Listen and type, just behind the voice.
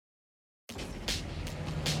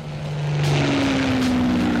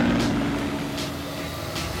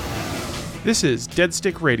This is Dead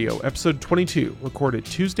Stick Radio, episode 22, recorded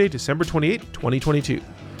Tuesday, December 28, 2022.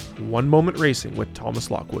 One Moment Racing with Thomas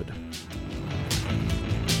Lockwood.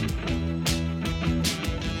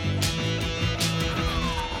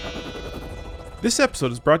 This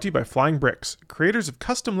episode is brought to you by Flying Bricks, creators of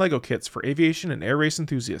custom LEGO kits for aviation and air race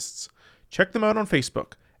enthusiasts. Check them out on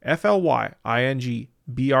Facebook,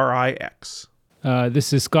 FLYINGBRIX.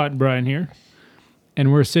 This is Scott and Brian here,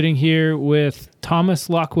 and we're sitting here with Thomas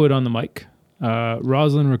Lockwood on the mic.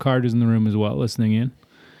 Rosalind Ricard is in the room as well, listening in.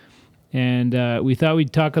 And we thought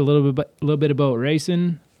we'd talk a little bit about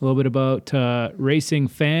racing, a little bit about racing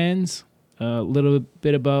fans, a little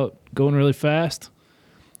bit about going really fast,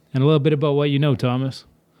 and a little bit about what you know, Thomas.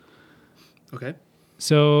 Okay.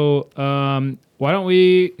 So why don't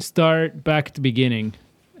we start back at the beginning?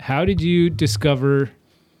 How did you discover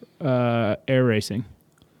air racing?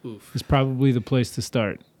 Oof. Is probably the place to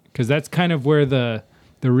start, because that's kind of where the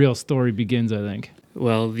real story begins, I think.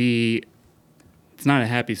 Well, it's not a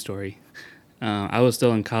happy story. I was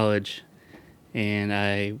still in college, and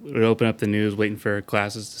I would open up the news waiting for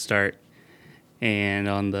classes to start, and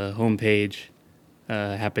on the homepage,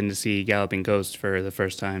 happened to see Galloping Ghost for the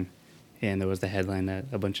first time, and there was the headline that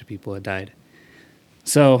a bunch of people had died.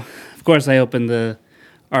 So, of course, I opened the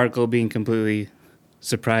article being completely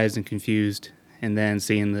surprised and confused, and then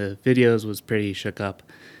seeing the videos was pretty shook up.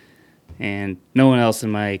 And no one else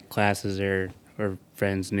in my classes or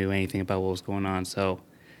friends knew anything about what was going on, so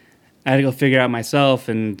I had to go figure it out myself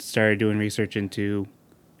and started doing research into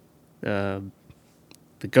the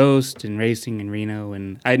Ghost and racing in Reno.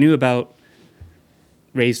 And I knew about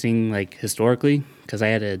racing like historically because I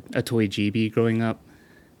had a toy GB growing up,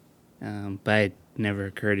 but it never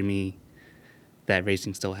occurred to me that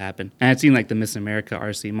racing still happened. And I'd seen like the Miss America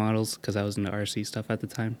RC models because I was into RC stuff at the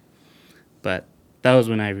time, but that was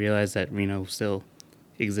when I realized that Reno still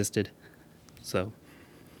existed. So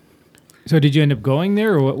did you end up going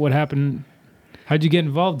there, or what happened? How'd you get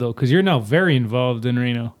involved, though? Because you're now very involved in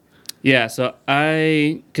Reno. Yeah, so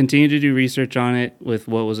I continued to do research on it with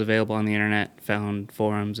what was available on the internet, found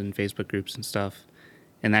forums and Facebook groups and stuff.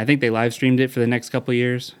 And I think they live streamed it for the next couple of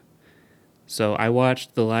years. So I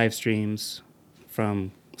watched the live streams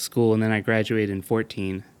from school, and then I graduated in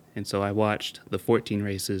 2014. And so I watched the 2014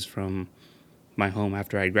 races from my home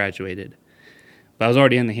after I graduated. But I was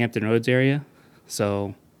already in the Hampton Roads area,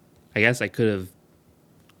 so I guess I could have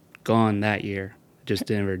gone that year. It just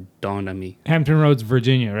never dawned on me. Hampton Roads,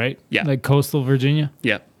 Virginia, right? Yeah. Like coastal Virginia?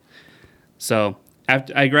 Yep. So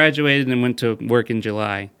after I graduated and went to work in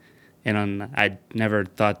July, and I never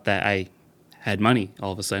thought that I had money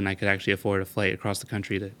all of a sudden I could actually afford a flight across the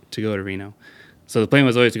country to go to Reno. So the plan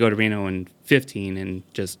was always to go to Reno in 2015 and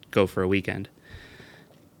just go for a weekend.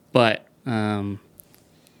 But kind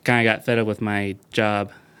of got fed up with my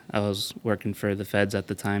job. I was working for the feds at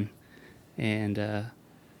the time, and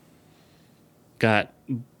got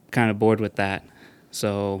kind of bored with that.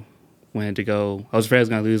 So wanted to go. I was afraid I was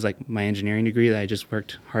going to lose like my engineering degree that I just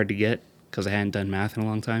worked hard to get because I hadn't done math in a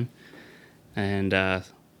long time. And I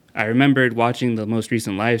remembered watching the most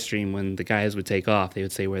recent live stream when the guys would take off. They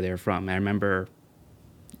would say where they were from. I remember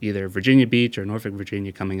either Virginia Beach or Norfolk,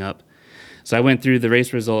 Virginia coming up. So I went through the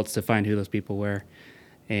race results to find who those people were.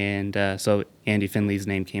 And so Andy Finley's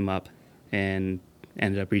name came up, and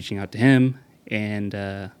ended up reaching out to him. And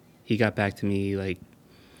he got back to me like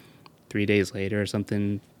 3 days later or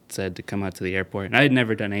something, said to come out to the airport. And I had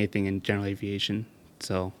never done anything in general aviation,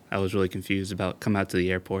 so I was really confused about come out to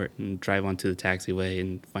the airport and drive onto the taxiway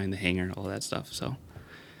and find the hangar and all that stuff. So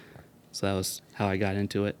that was how I got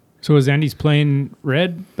into it. So was Andy's plane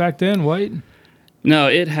red back then, white? No,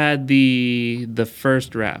 it had the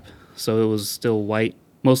first wrap, so it was still white,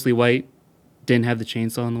 mostly white. Didn't have the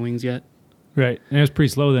chainsaw on the wings yet. Right, and it was pretty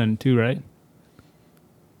slow then too, right?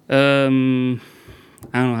 I don't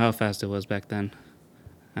know how fast it was back then.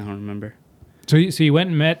 I don't remember. So you went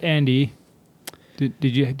and met Andy. Did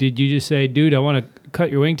you just say, dude, I want to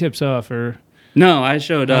cut your wingtips off, or No, I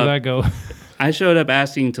showed how'd up. that go? I showed up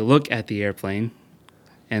asking to look at the airplane,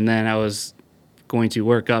 and then I was going to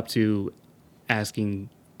work up to asking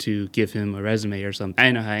to give him a resume or something. I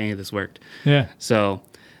didn't know how any of this worked. Yeah. So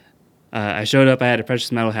I showed up. I had a Precious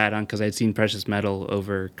Metal hat on because I'd seen Precious Metal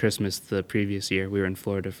over Christmas the previous year. We were in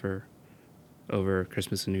Florida for over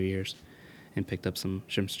Christmas and New Year's and picked up some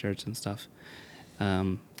shrimp shirts and stuff.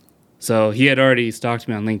 So he had already stalked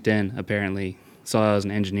me on LinkedIn, apparently, saw I was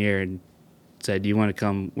an engineer and said, do you want to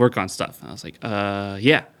come work on stuff? I was like,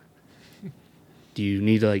 yeah. Do you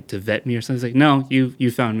need to vet me or something? He's like, no,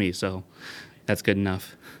 you found me, so that's good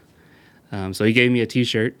enough. So he gave me a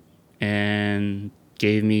T-shirt and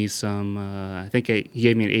gave me some, he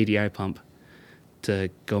gave me an ADI pump to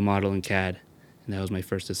go model in CAD, and that was my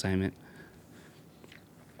first assignment.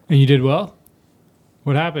 And you did well?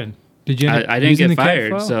 What happened? Did you end up I didn't using get the CAD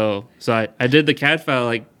fired, file? so I did the CAD file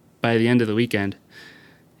like by the end of the weekend,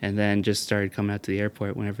 and then just started coming out to the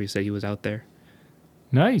airport whenever he said he was out there.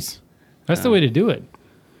 Nice. That's the way to do it.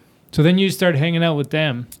 So then you started hanging out with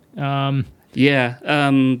them. Yeah,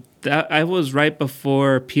 I was right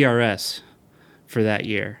before PRS for that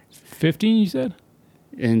year 15, you said?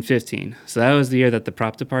 in 15. So that was the year that the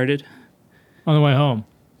prop departed. On the way home.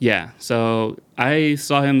 Yeah, so I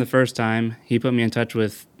saw him the first time. He put me in touch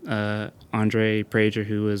with Andre Prager,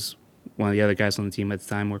 who was one of the other guys on the team at the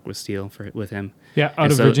time, worked with Steele with him. Yeah, out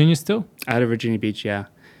And of so- Virginia still? Out of Virginia Beach, yeah.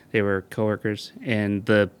 They were coworkers. And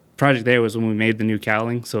the project there was when we made the new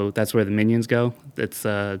cowling, so that's where the minions go. It's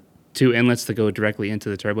 2 inlets that go directly into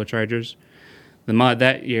the turbochargers. The mod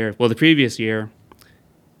that year, well, the previous year,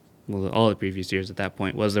 well, all the previous years at that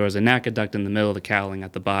point, was there was a NACA duct in the middle of the cowling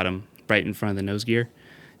at the bottom, right in front of the nose gear.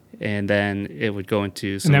 And then it would go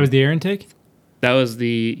into some... And that was the air intake? That was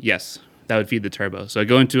the... Yes, that would feed the turbo. So it'd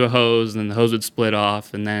go into a hose, and the hose would split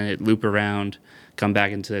off, and then it'd loop around, come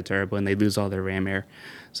back into the turbo, and they'd lose all their ram air.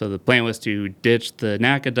 So the plan was to ditch the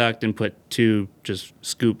NACA duct and put 2 just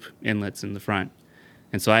scoop inlets in the front.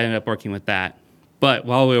 And so I ended up working with that. But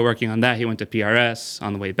while we were working on that, he went to PRS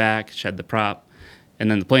on the way back, shed the prop,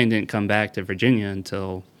 and then the plane didn't come back to Virginia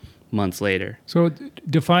until months later. So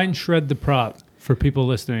define shred the prop for people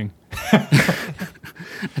listening.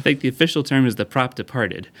 I think the official term is the prop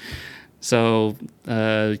departed. So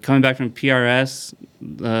coming back from PRS,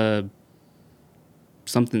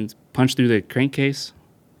 something punched through the crankcase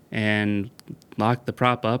and locked the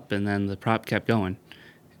prop up, and then the prop kept going.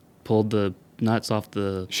 Pulled the nuts off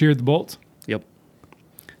the... Sheared the bolts? Yep.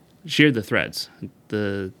 Sheared the threads.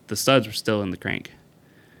 The studs were still in the crank.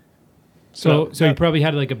 So you probably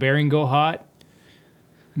had like a bearing go hot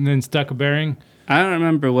and then stuck a bearing I don't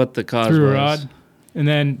remember what the cause through was. a rod, and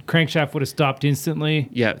then crankshaft would have stopped instantly.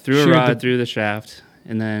 Yeah, through a Sheared rod the- through the shaft,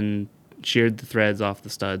 and then sheared the threads off the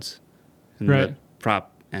studs. And Right. the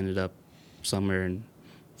prop ended up somewhere in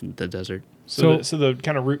the desert. So, So- the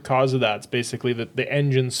kind of root cause of that's basically that the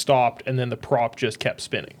engine stopped and then the prop just kept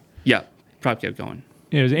spinning. Yeah, prop kept going.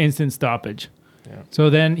 It was instant stoppage. Yeah. So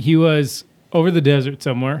then he was over the desert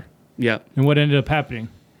somewhere, Yeah, and what ended up happening?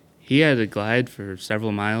 he had to glide for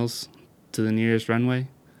several miles to the nearest runway.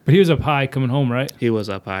 But he was up high coming home, right? He was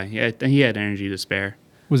up high. He had energy to spare.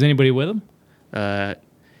 Was anybody with him?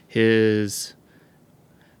 His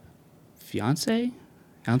fiance? I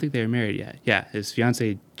don't think they were married yet. Yeah, his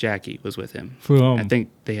fiance Jackie was with him. Flew home. I think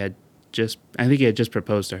he had just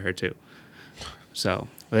proposed to her too. So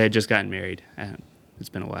they had just gotten married. It's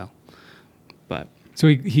been a while, but So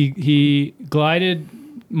he glided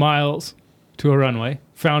miles to a runway,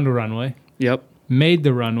 found a runway, yep, made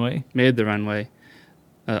the runway. made the runway.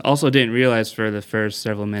 Also didn't realize for the first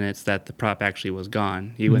several minutes that the prop actually was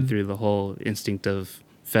gone. He went through the whole instinct of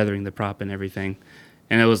feathering the prop and everything,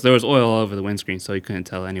 and there was oil all over the windscreen, so he couldn't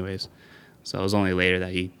tell anyways. So it was only later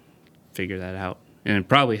that he figured that out, and it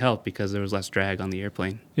probably helped because there was less drag on the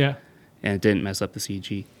airplane, Yeah. and it didn't mess up the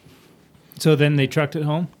CG. So then they trucked it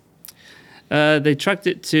home. They trucked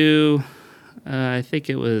it to, I think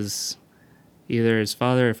it was either his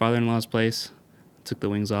father or father-in-law's place. Took the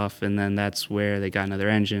wings off, and then that's where they got another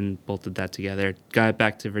engine, bolted that together, got it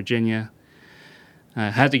back to Virginia.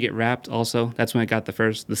 Had to get wrapped also. That's when it got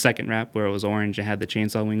the second wrap where it was orange and had the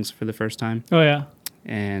chainsaw wings for the first time. Oh yeah.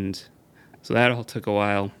 And so that all took a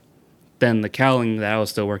while. Then the cowling that I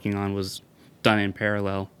was still working on was done in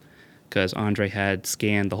parallel because Andre had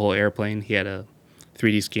scanned the whole airplane. He had a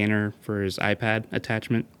 3D scanner for his iPad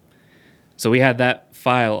attachment. So we had that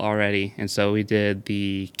file already, and so we did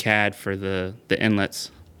the CAD for the inlets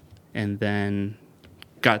and then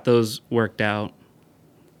got those worked out,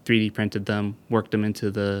 3D printed them, worked them into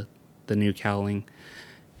the new cowling,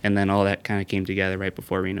 and then all that kind of came together right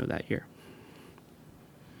before Reno that year.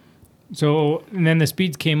 So and then the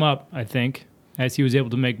speeds came up, I think, as he was able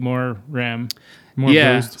to make more RAM, more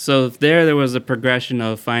Yeah, boost. so there was a progression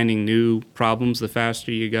of finding new problems the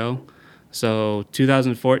faster you go. So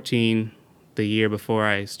 2014, the year before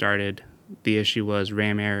I started, the issue was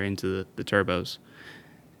ram air into the turbos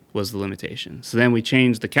was the limitation. So then we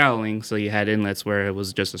changed the cowling so you had inlets where it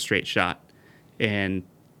was just a straight shot. And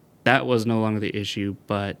that was no longer the issue,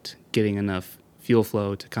 but getting enough fuel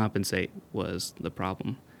flow to compensate was the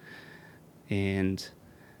problem. And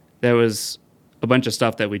there was a bunch of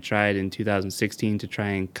stuff that we tried in 2016 to try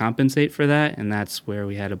and compensate for that, and that's where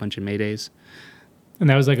we had a bunch of maydays. And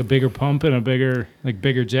that was like a bigger pump and a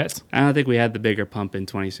bigger jets. I don't think we had the bigger pump in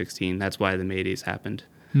 2016. That's why the maydays happened.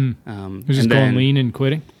 It was just and going then- lean and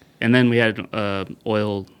quitting. And then we had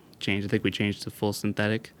oil change. I think we changed to full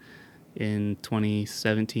synthetic in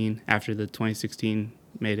 2017 after the 2016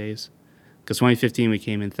 Maydays. Because 2015 we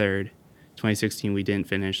came in third. 2016 we didn't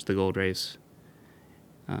finish the gold race.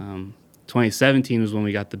 2017 was when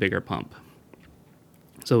we got the bigger pump.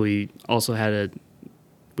 So we also had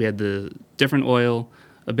the different oil,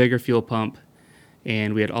 a bigger fuel pump,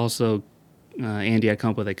 and we had also Andy had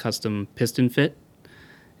come up with a custom piston fit,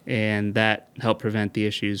 and that helped prevent the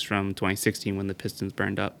issues from 2016 when the pistons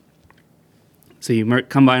burned up. So you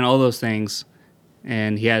combine all those things,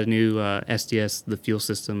 and he had a new SDS, the fuel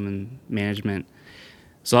system and management.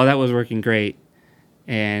 So all that was working great,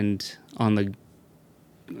 and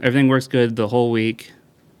everything works good the whole week,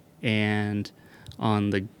 and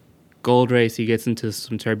on the gold race he gets into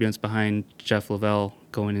some turbulence behind Jeff Lavelle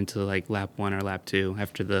going into like lap 1 or lap 2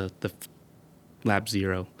 after the lap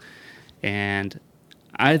 0, and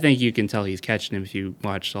I think you can tell he's catching him if you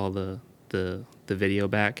watch all the video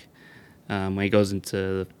back when he goes into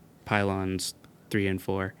the pylons 3 and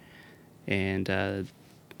 4, and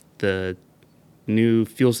the new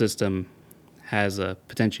fuel system has a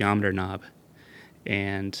potentiometer knob,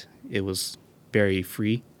 and it was very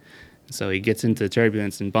free. So he gets into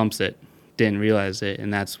turbulence and bumps it, didn't realize it,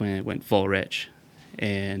 and that's when it went full rich.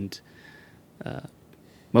 And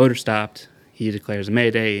motor stopped. He declares a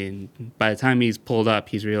mayday, and by the time he's pulled up,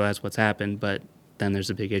 he's realized what's happened. But then there's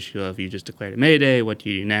a big issue of you just declared a mayday. What do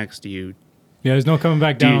you do next? Do you There's no coming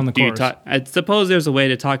back down on the course. I suppose there's a way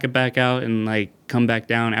to talk it back out and like come back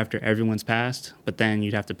down after everyone's passed, but then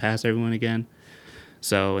you'd have to pass everyone again.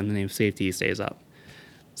 So in the name of safety, he stays up.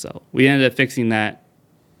 So we ended up fixing that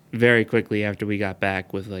very quickly after we got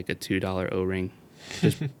back with like a $2 O-ring.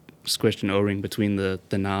 Just squished an O-ring between the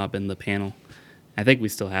knob and the panel. I think we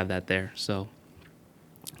still have that there. So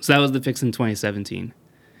that was the fix in 2017.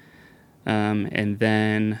 And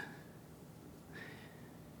then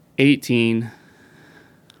 18,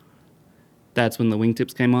 that's when the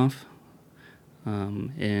wingtips came off.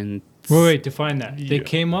 And Wait, define that. They Yeah.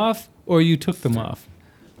 came off or you took them off?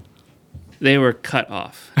 they were cut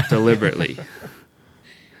off deliberately.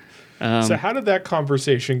 So how did that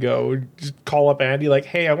conversation go? Just call up Andy like,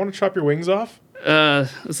 hey, I want to chop your wings off? So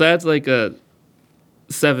that's like a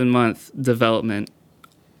 7-month development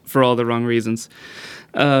for all the wrong reasons.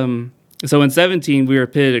 So in 17, we were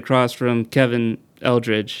pitted across from Kevin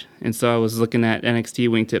Eldridge, and so I was looking at NXT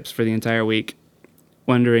wingtips for the entire week,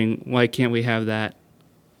 wondering why can't we have that,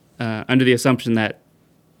 under the assumption that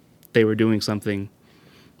they were doing something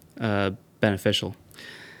beneficial.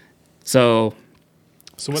 So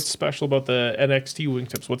what's special about the NXT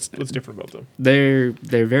wingtips? What's different about them?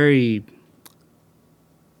 they're very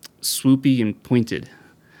swoopy and pointed.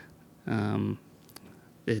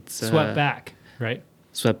 It's Swept back, right?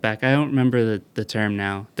 Swept back. I don't remember the term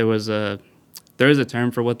now. There is a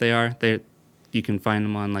term for what they are. You can find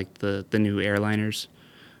them on like the new airliners,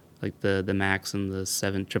 like the Max and the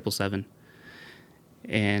 777.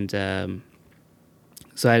 And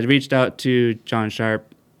so I had reached out to John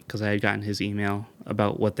Sharp because I had gotten his email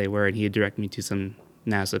about what they were, and he had directed me to some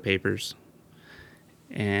NASA papers.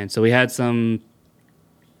 And so we had some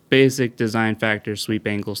basic design factors, sweep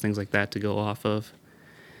angles, things like that to go off of.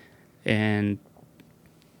 And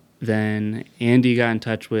then Andy got in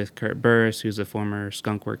touch with Kurt Burris, who's a former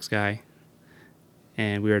Skunkworks guy,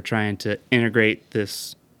 and we were trying to integrate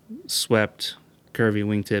this swept curvy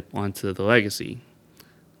wingtip onto the Legacy,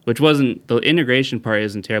 which wasn't, the integration part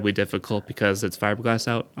isn't terribly difficult because it's fiberglass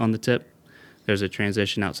out on the tip. There's a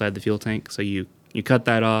transition outside the fuel tank, so you cut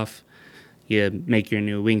that off, you make your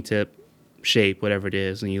new wingtip shape, whatever it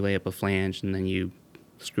is, and you lay up a flange, and then you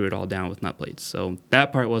screw it all down with nut plates. So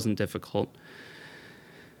that part wasn't difficult.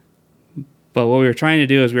 But what we were trying to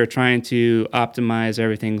do is we were trying to optimize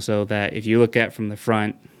everything so that if you look at from the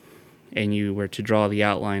front and you were to draw the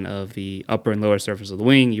outline of the upper and lower surface of the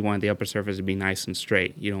wing, you want the upper surface to be nice and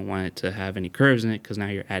straight. You don't want it to have any curves in it because now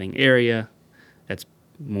you're adding area. That's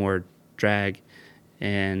more drag.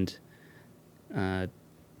 And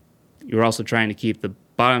you're also trying to keep the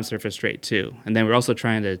bottom surface straight too. And then we're also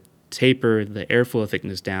trying to taper the airflow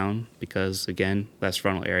thickness down because, again, less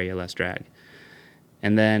frontal area, less drag.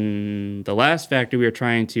 And then the last factor we were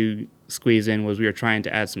trying to squeeze in was we were trying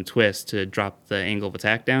to add some twist to drop the angle of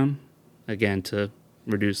attack down, again, to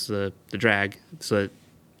reduce the drag so that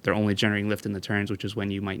they're only generating lift in the turns, which is when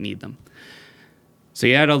you might need them. So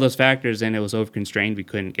you add all those factors and it was over-constrained. We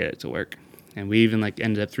couldn't get it to work. And we even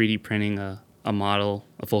ended up 3D printing a model,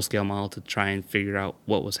 a full-scale model, to try and figure out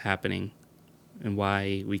what was happening and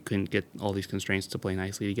why we couldn't get all these constraints to play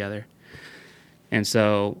nicely together. And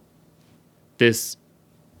so this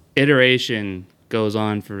iteration goes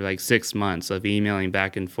on for like 6 months of emailing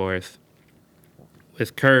back and forth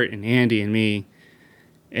with Kurt and Andy and me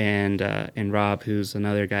and Rob, who's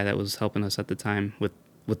another guy that was helping us at the time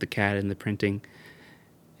with the CAD and the printing.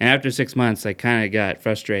 And after 6 months, I kind of got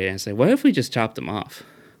frustrated and said, what if we just chopped them off?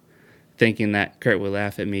 Thinking that Kurt would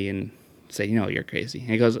laugh at me and say, you're crazy. And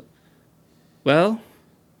he goes, well,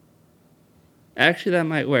 actually that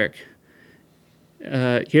might work.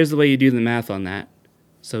 Here's the way you do the math on that.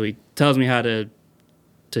 So he tells me how to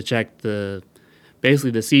check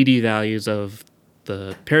basically the CD values of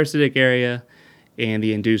the parasitic area and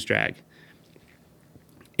the induced drag.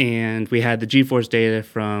 And we had the G-force data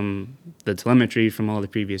from the telemetry from all the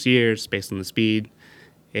previous years based on the speed.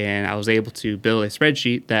 And I was able to build a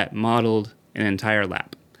spreadsheet that modeled an entire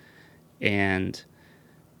lap. And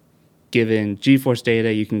given G-force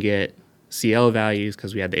data, you can get CL values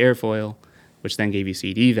because we had the airfoil, which then gave you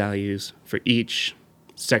CD values for each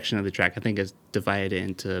section of the track. I think it's divided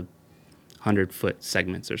into 100-foot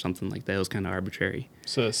segments or something like that. It was kind of arbitrary.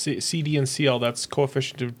 So CD and CL, that's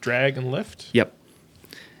coefficient of drag and lift? Yep.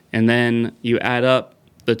 And then you add up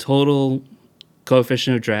the total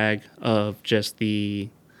coefficient of drag of just the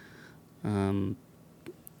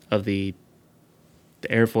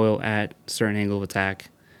airfoil at a certain angle of attack,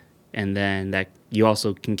 and then that you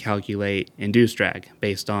also can calculate induced drag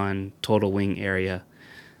based on total wing area,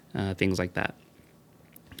 things like that,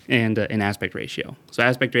 and an aspect ratio. So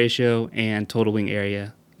aspect ratio and total wing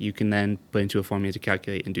area you can then put into a formula to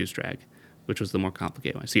calculate induced drag, which was the more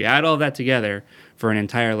complicated one. So you add all that together for an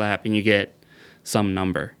entire lap and you get some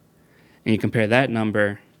number. And you compare that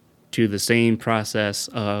number to the same process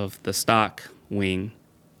of the stock wing.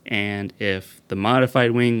 And if the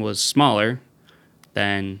modified wing was smaller,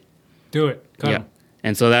 then... Do it. Cut 'em.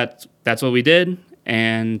 And so that's what we did,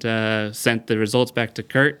 and sent the results back to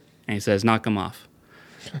Kurt, and he says, knock them off.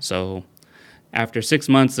 So after 6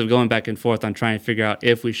 months of going back and forth on trying to figure out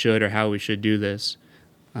if we should or how we should do this,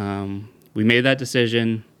 we made that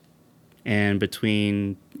decision, and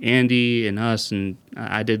between Andy and us, and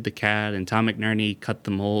I did the CAD, and Tom McNerney cut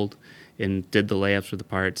the mold and did the layups for the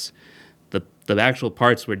parts. The actual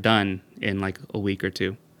parts were done in like a week or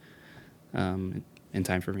two, in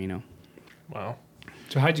time for Reno. Wow.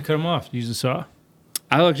 So how'd you cut them off? Use a saw?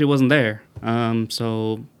 I actually wasn't there,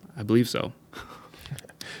 so I believe so.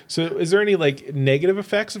 So is there any like negative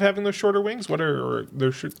effects of having those shorter wings? I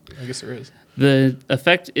guess there is. The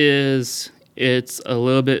effect is it's a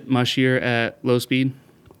little bit mushier at low speed,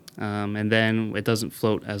 and then it doesn't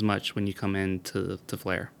float as much when you come in to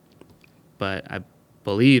flare. But I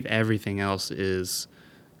believe everything else is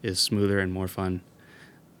smoother and more fun.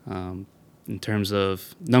 In terms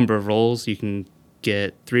of number of rolls, you can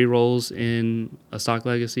get 3 rolls in a stock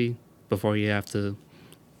Legacy before you have to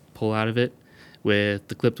pull out of it. With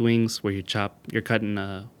the clipped wings, where you cut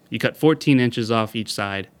 14 inches off each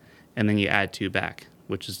side, and then you add 2 back,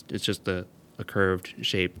 it's just a curved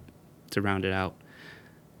shape to round it out.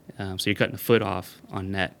 So you're cutting a foot off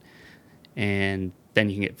on net, and then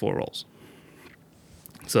you can get 4 rolls.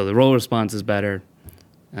 So the roll response is better.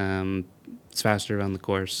 It's faster around the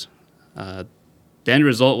course. The end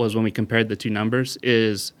result was, when we compared the 2 numbers,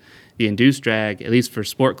 is the induced drag, at least for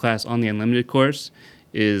sport class on the unlimited course,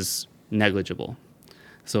 is negligible.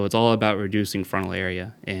 So it's all about reducing frontal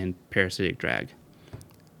area and parasitic drag.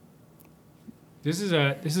 This is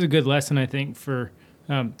a good lesson, I think, for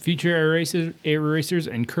future air racers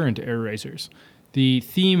and current air racers. The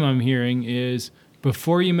theme I'm hearing is,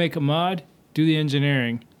 before you make a mod, do the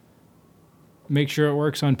engineering. Make sure it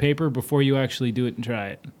works on paper before you actually do it and try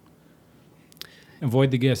it.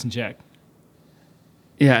 Avoid the guess and check.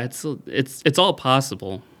 Yeah, it's all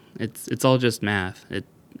possible. It's all just math.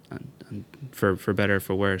 For better or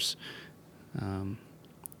for worse.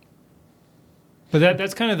 But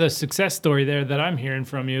that's kind of the success story there that I'm hearing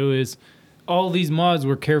from you, is all these mods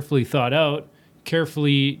were carefully thought out,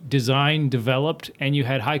 carefully designed, developed, and you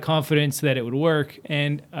had high confidence that it would work,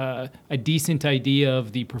 and a decent idea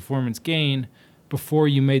of the performance gain before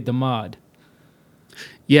you made the mod.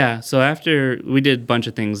 Yeah, so after we did a bunch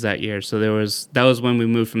of things that year, so that was when we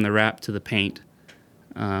moved from the wrap to the paint,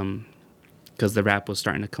 because the wrap was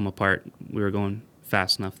starting to come apart. We were going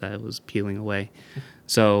fast enough that it was peeling away.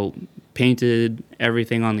 So painted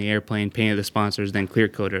everything on the airplane, painted the sponsors, then clear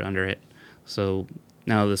coated under it. So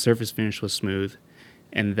now the surface finish was smooth.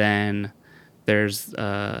 And then there's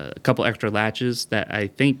a couple extra latches that I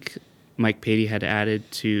think Mike Patey had added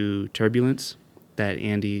to turbulence that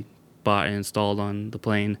Andy bought and installed on the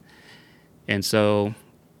plane. And so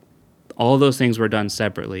all those things were done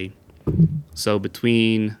separately. So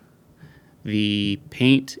between the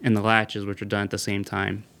paint and the latches, which were done at the same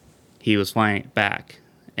time, he was flying it back.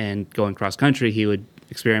 And going cross country, he would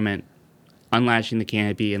experiment unlatching the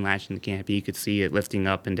canopy and latching the canopy. You could see it lifting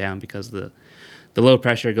up and down because the low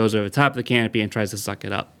pressure goes over the top of the canopy and tries to suck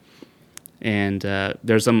it up. And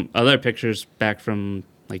there's some other pictures back from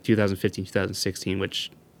like 2015, 2016,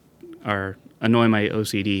 which are annoy my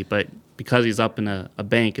OCD. But because he's up in a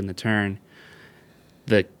bank in the turn,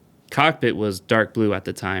 the cockpit was dark blue at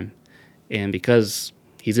the time. And because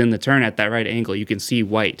he's in the turn at that right angle, you can see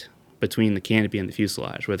white between the canopy and the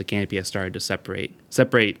fuselage, where the canopy has started to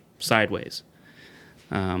separate sideways.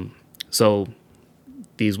 So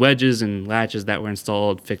these wedges and latches that were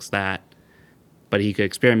installed fixed that, but he could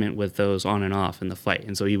experiment with those on and off in the flight.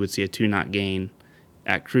 And so he would see a 2-knot gain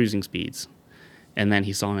at cruising speeds. And then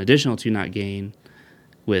he saw an additional 2-knot gain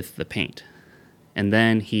with the paint. And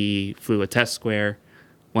then he flew a test square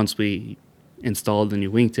once we installed the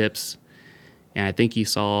new wingtips. And I think he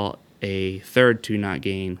saw a third 2-knot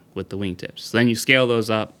gain with the wingtips. So then you scale those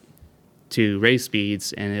up to race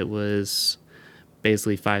speeds, and it was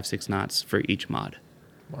basically 5-6 knots for each mod.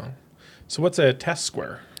 Wow. So what's a test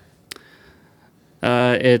square?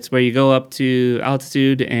 It's where you go up to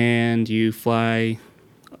altitude and you fly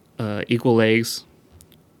equal legs,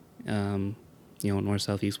 north,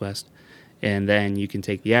 south, east, west, and then you can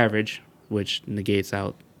take the average, which negates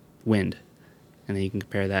out wind, and then you can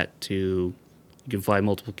compare that to, you can fly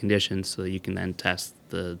multiple conditions so that you can then test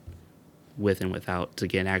the with and without to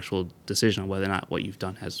get an actual decision on whether or not what you've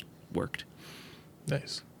done has worked.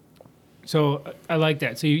 Nice. So I like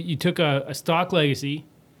that. So you took a stock Legacy,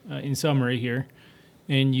 in summary here,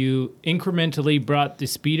 and you incrementally brought the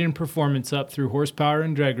speed and performance up through horsepower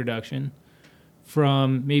and drag reduction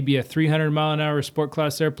from maybe a 300 mile an hour sport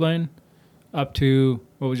class airplane up to,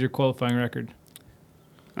 what was your qualifying record?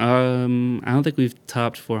 I don't think we've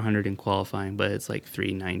topped 400 in qualifying, but it's like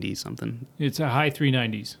 390 something. It's a high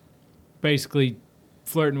 390s, basically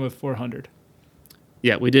flirting with 400.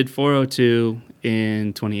 Yeah, we did 402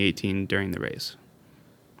 in 2018 during the race.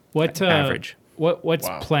 What average? What's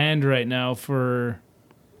Wow. planned right now for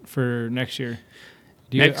next year?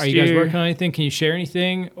 Are you guys year- working on anything? Can you share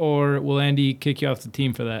anything, or will Andy kick you off the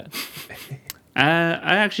team for that?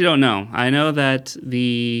 I actually don't know. I know that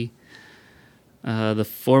the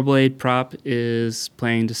 4-blade prop is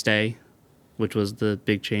planning to stay, which was the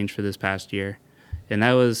big change for this past year. And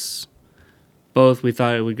that was both, we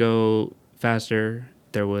thought it would go faster.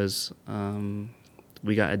 There was,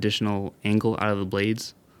 we got additional angle out of the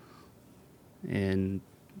blades and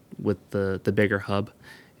with the bigger hub.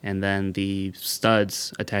 And then the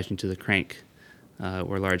studs attaching to the crank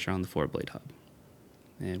were larger on the 4-blade hub.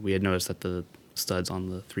 And we had noticed that the studs on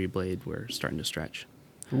the 3-blade were starting to stretch.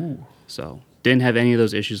 Ooh. So didn't have any of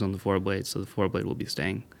those issues on the 4-blade, so the 4-blade will be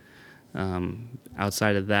staying.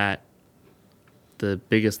 Outside of that, the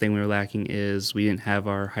biggest thing we were lacking is we didn't have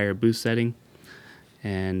our higher boost setting.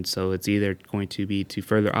 And so it's either going to be to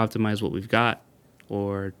further optimize what we've got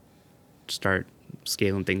or start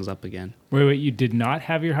scaling things up again. Wait, you did not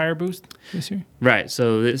have your higher boost this year? Right,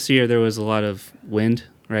 so this year there was a lot of wind,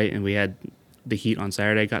 right, and we had the heat on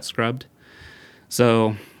Saturday got scrubbed.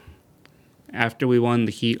 So after we won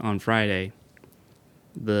the heat on Friday,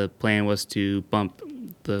 the plan was to bump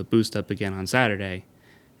the boost up again on Saturday,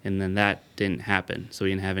 and then that didn't happen, so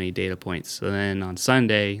we didn't have any data points. So then on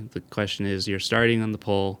Sunday, the question is, you're starting on the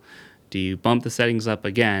pole, do you bump the settings up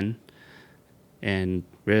again and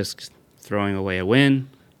risk throwing away a win,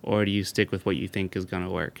 or do you stick with what you think is going to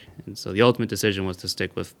work? And so the ultimate decision was to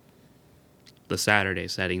stick with the Saturday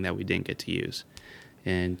setting that we didn't get to use,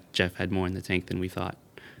 and Jeff had more in the tank than we thought.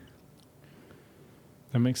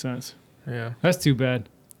 That makes sense. Yeah. That's too bad.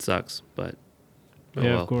 It sucks, but oh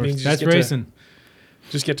Yeah, well. of course. Means you That's just get to- racing.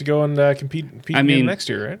 Just get to go and compete I again mean- next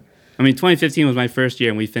year, right? I mean, 2015 was my first year,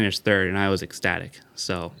 and we finished third, and I was ecstatic.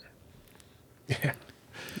 So Yeah.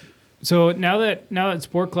 So now that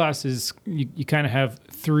sport class is, you kind of have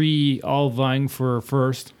three all vying for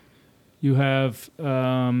first. You have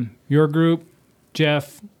your group,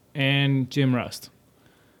 Jeff, and Jim Rust.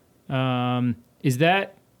 Is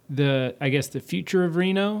that the future of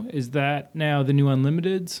Reno? Is that now the new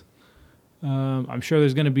Unlimiteds? I'm sure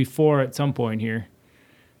there's going to be 4 at some point here.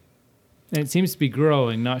 And it seems to be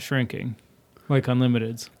growing, not shrinking, like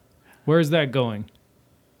Unlimiteds. Where is that going?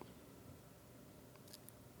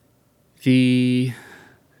 the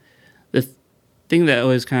thing that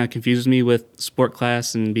always kind of confuses me with sport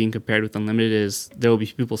class and being compared with unlimited is there will be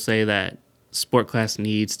people say that sport class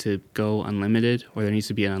needs to go unlimited, or there needs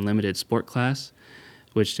to be an unlimited sport class,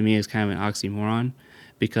 which to me is kind of an oxymoron,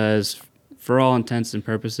 because for all intents and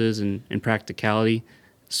purposes and in practicality,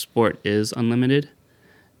 sport is unlimited.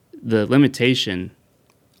 The limitation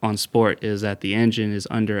on sport is that the engine is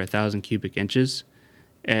under 1,000 cubic inches,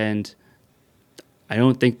 and I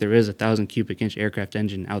don't think there is a 1,000 cubic inch aircraft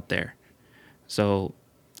engine out there. So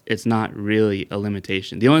it's not really a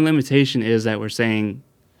limitation. The only limitation is that we're saying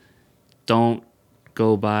don't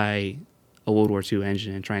go buy a World War II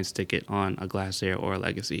engine and try and stick it on a Glacier or a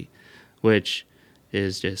Legacy, which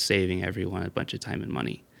is just saving everyone a bunch of time and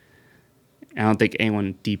money. I don't think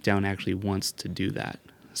anyone deep down actually wants to do that.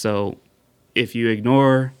 So if you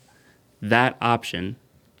ignore that option,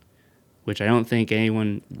 which I don't think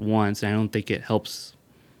anyone wants, and I don't think it helps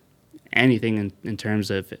anything in terms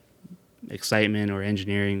of excitement or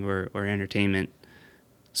engineering or entertainment,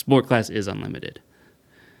 sport class is unlimited.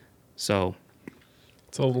 So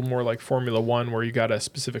It's a little more like Formula One, where you got a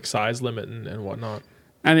specific size limit and whatnot.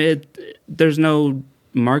 I mean, there's no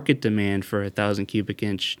market demand for a 1,000 cubic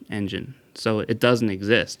inch engine, so it doesn't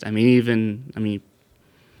exist. I mean,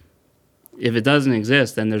 if it doesn't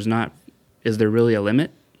exist, then is there really a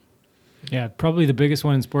limit? Yeah, probably the biggest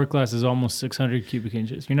one in sport class is almost 600 cubic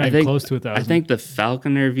inches. You're not even close to 1,000. I think the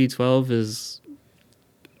Falconer V12 is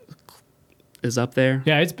up there.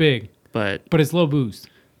 Yeah, it's big, but it's low boost.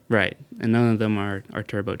 Right, and none of them are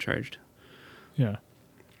turbocharged. Yeah,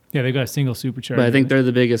 they got a single supercharger. But I think they're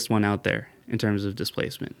the biggest one out there in terms of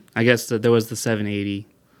displacement. I guess that there was the 780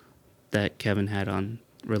 that Kevin had on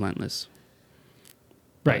Relentless.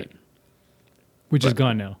 Right. Which is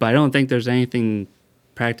gone now. But I don't think there's anything,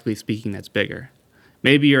 practically speaking, that's bigger.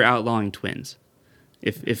 Maybe you're outlawing twins,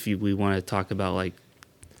 if we want to talk about like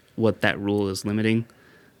what that rule is limiting.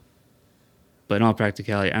 But in all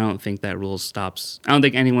practicality, I don't think that rule stops. I don't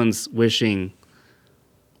think anyone's wishing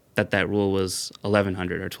that rule was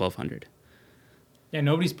 1,100 or 1,200. Yeah,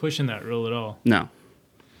 nobody's pushing that rule at all. No.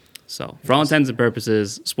 So for all intents and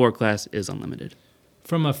purposes, sport class is unlimited.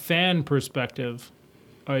 From a fan perspective,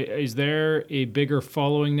 is there a bigger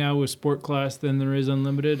following now with sport class than there is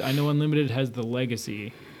unlimited? I know unlimited has the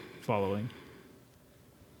legacy following.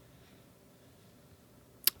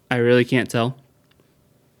 I really can't tell.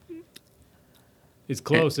 It's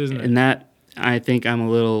close, isn't it? And that, I think I'm a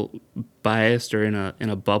little biased or in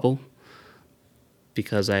a bubble,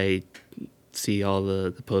 because I see all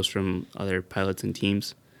the posts from other pilots and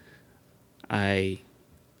teams. I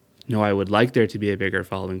know I would like there to be a bigger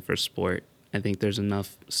following for sport. I think there's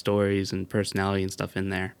enough stories and personality and stuff in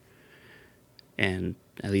there, and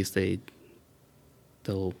at least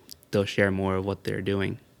they'll share more of what they're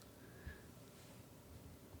doing.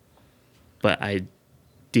 But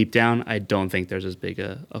deep down, I don't think there's as big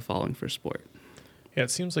a following for sport. Yeah,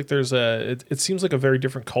 it seems like there's it seems like a very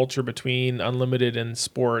different culture between unlimited and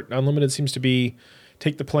sport. Unlimited seems to be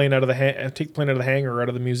take the plane out of the hangar or out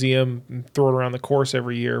of the museum and throw it around the course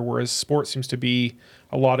every year, whereas sport seems to be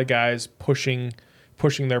a lot of guys pushing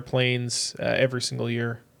their planes every single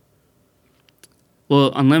year.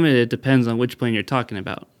 Well, unlimited depends on which plane you're talking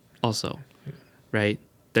about also, right?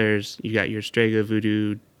 You got your Strega,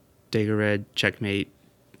 Voodoo, Dega Red, Checkmate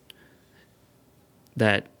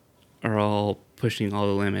that are all pushing all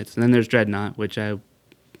the limits. And then there's Dreadnought, which I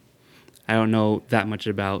don't know that much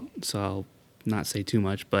about, so I'll not say too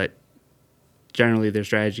much, but generally their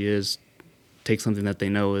strategy is take something that they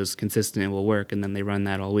know is consistent and will work, and then they run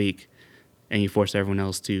that all week, and you force everyone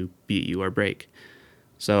else to beat you or break.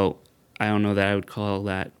 So I don't know that I would call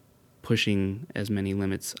that pushing as many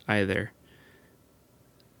limits either.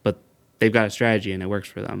 But they've got a strategy and it works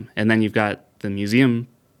for them. And then you've got the museum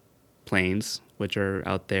planes, which are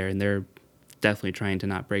out there, and they're definitely trying to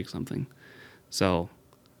not break something. So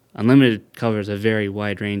unlimited covers a very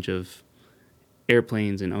wide range of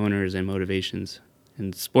airplanes and owners and motivations.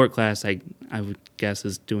 And sport class, I would guess,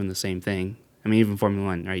 is doing the same thing. I mean, even Formula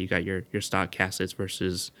One, right? You got your stock Cassets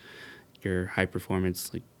versus your high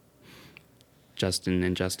performance, like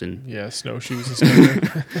Justin. Yeah, snowshoes and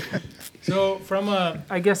stuff. So from a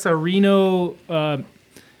Reno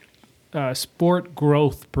sport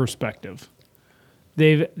growth perspective,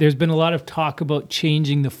 there's been a lot of talk about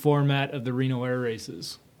changing the format of the Reno Air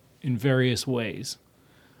Races in various ways.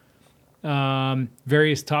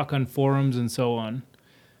 Various talk on forums and so on.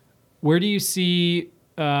 Where do you see,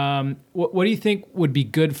 what do you think would be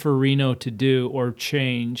good for Reno to do or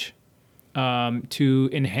change to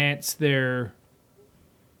enhance their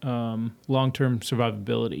long-term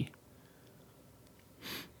survivability?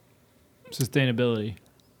 Sustainability.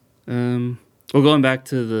 Well, going back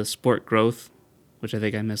to the sport growth, which I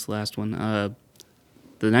think I missed the last one.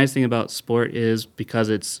 The nice thing about sport is because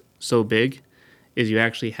it's so big, is you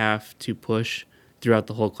actually have to push throughout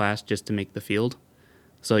the whole class just to make the field.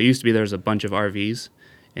 So it used to be there was a bunch of RVs,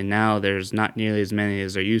 and now there's not nearly as many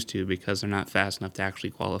as there used to because they're not fast enough to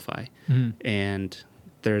actually qualify. Mm-hmm. And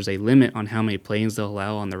there's a limit on how many planes they'll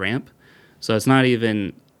allow on the ramp. So it's not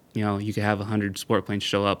even, you could have 100 sport planes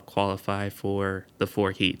show up, qualify for the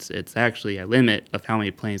 4 heats. It's actually a limit of how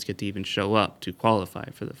many planes get to even show up to qualify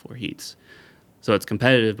for the 4 heats. So it's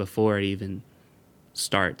competitive before it even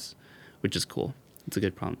starts, which is cool. It's a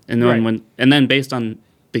good problem. And then then based on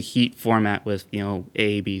the heat format with,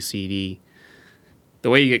 A, B, C, D, the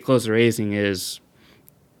way you get closer racing is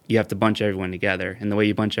you have to bunch everyone together. And the way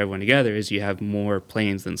you bunch everyone together is you have more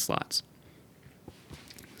planes than slots.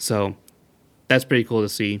 So that's pretty cool to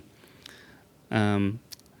see.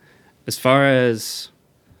 As far as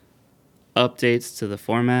updates to the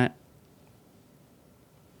format,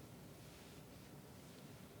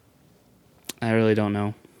 I really don't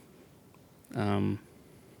know.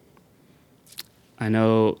 I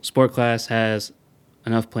know Sport Class has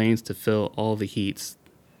enough planes to fill all the heats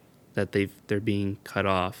that they're being cut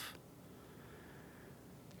off.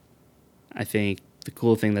 I think the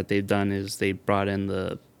cool thing that they've done is they brought in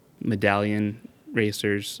the medallion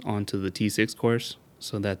racers onto the T6 course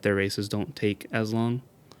so that their races don't take as long.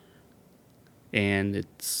 And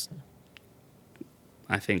it's,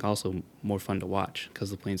 I think, also more fun to watch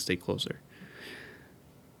because the planes stay closer.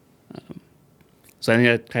 So I think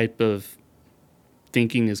that type of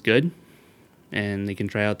thinking is good, and they can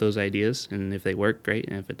try out those ideas, and if they work, great,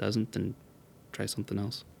 and if it doesn't, then try something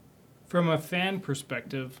else. From a fan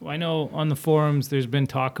perspective, I know on the forums there's been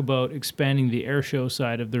talk about expanding the air show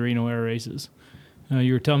side of the Reno Air races.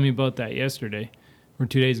 You were telling me about that yesterday, or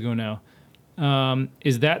 2 days ago now.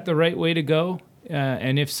 Is that the right way to go?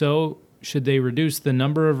 And if so, should they reduce the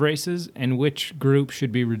number of races, and which group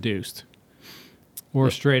should be reduced? Or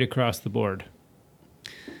straight across the board?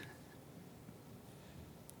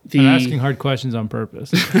 I'm asking hard questions on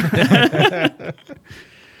purpose.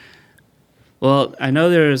 Well, I know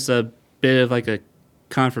there's a bit of like a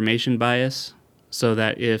confirmation bias, so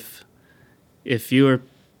that if fewer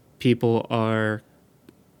people are,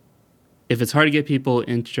 if it's hard to get people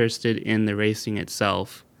interested in the racing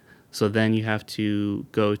itself, so then you have to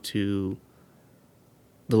go to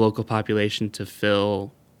the local population to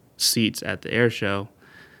fill seats at the air show,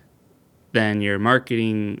 then your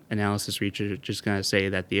marketing analysis research is just going to say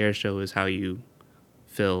that the air show is how you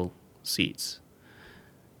fill seats,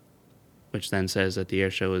 which then says that the air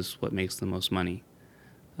show is what makes the most money,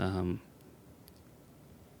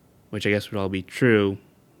 which I guess would all be true,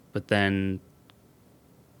 but then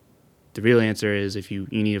the real answer is if you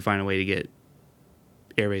need to find a way to get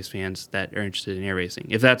air race fans that are interested in air racing,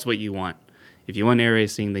 if that's what you want. If you want air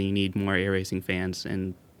racing, then you need more air racing fans,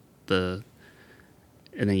 and then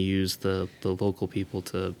you use the local people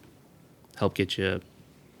to help get you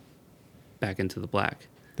back into the black.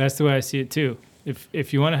 That's the way I see it too.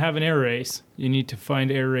 If you want to have an air race, you need to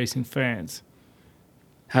find air racing fans.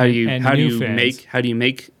 How do you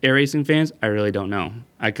make air racing fans? I really don't know.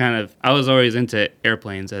 I was always into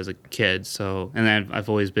airplanes as a kid, and then I've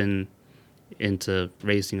always been into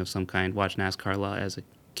racing of some kind. Watched NASCAR a lot as a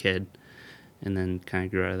kid, and then kind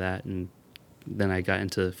of grew out of that, and then I got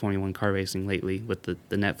into Formula One car racing lately with the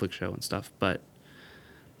Netflix show and stuff. But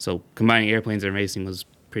so combining airplanes and racing was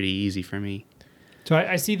pretty easy for me. So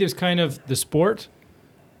I see there's kind of the sport,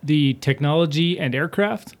 the technology and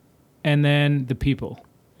aircraft, and then the people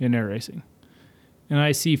in air racing. And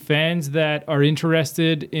I see fans that are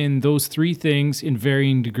interested in those 3 things in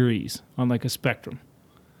varying degrees on like a spectrum,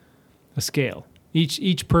 a scale.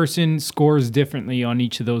 Each person scores differently on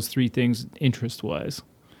each of those 3 things interest-wise.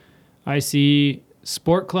 I see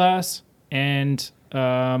Sport Class and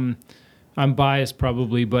I'm biased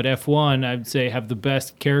probably, but F1 I'd say have the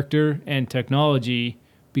best character and technology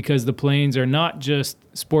because the planes are not just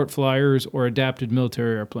sport flyers or adapted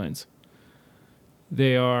military airplanes.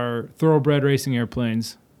 They are thoroughbred racing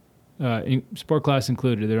airplanes, Sport Class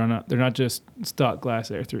included. They're not just stock Glass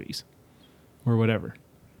Air 3s or whatever.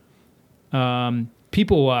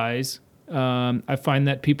 People-wise, I find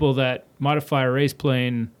that people that modify a race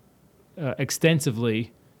plane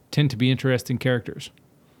extensively tend to be interesting characters.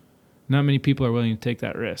 Not many people are willing to take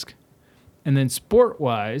that risk. And then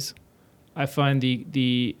sport-wise, I find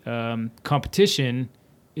the competition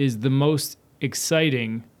is the most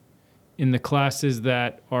exciting in the classes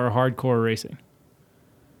that are hardcore racing.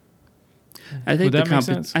 I think Would that make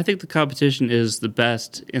sense? I think the competition is the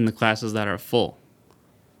best in the classes that are full.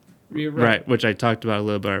 You're right, which I talked about a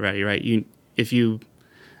little bit already, right?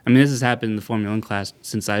 This has happened in the Formula 1 class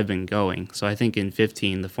since I've been going. So I think in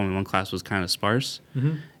 15, the Formula 1 class was kind of sparse.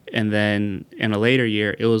 Mm-hmm. And then in a later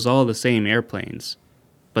year, it was all the same airplanes,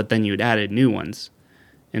 but then you'd added new ones.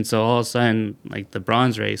 And so all of a sudden, like the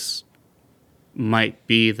bronze race might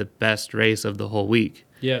be the best race of the whole week.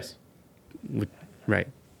 Yes. Right.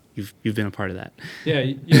 You've been a part of that. Yeah,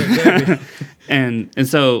 exactly. And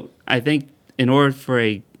so I think in order for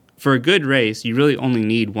a good race, you really only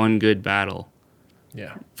need one good battle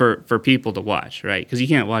Yeah. for people to watch, right? Because you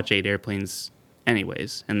can't watch 8 airplanes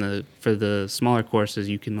anyways. And for the smaller courses,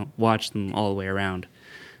 you can watch them all the way around.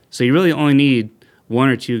 So you really only need 1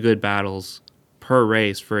 or 2 good battles per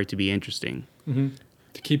race for it to be interesting.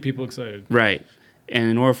 To keep people excited. Right. And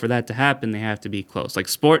in order for that to happen, they have to be close. Like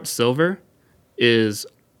Sport Silver is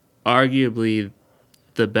arguably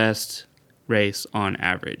the best race on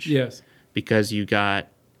average. Yes. Because you got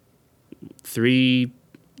 3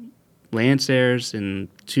 Lancers and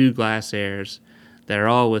 2 Glassairs that are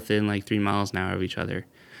all within like 3 miles an hour of each other.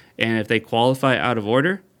 And if they qualify out of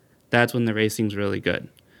order, that's when the racing's really good.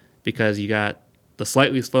 Because you got the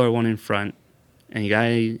slightly slower one in front, and you got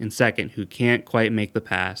in second who can't quite make the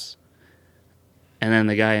pass, and then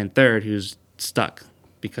the guy in third who's stuck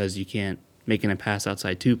because you can't making a pass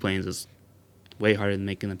outside 2 planes is way harder than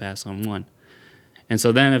making the pass on 1. And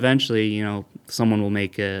so then eventually, you know, someone will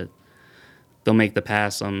they'll make the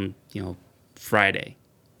pass on, you know, Friday.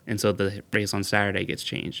 And so the race on Saturday gets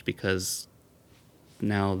changed because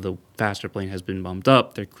now the faster plane has been bumped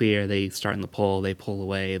up. They're clear. They start in the pole. They pull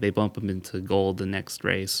away. They bump them into gold the next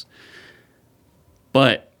race.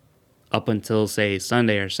 But up until, say,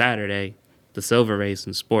 Sunday or Saturday, the silver race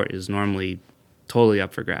in sport is normally totally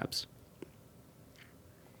up for grabs.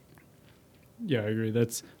 Yeah, I agree.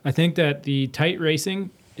 I think that the tight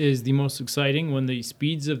racing is the most exciting when the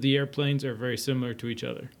speeds of the airplanes are very similar to each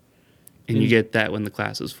other. And you get that when the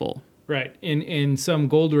class is full. Right. In some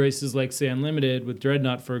gold races, like say Unlimited with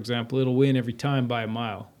Dreadnought, for example, it'll win every time by a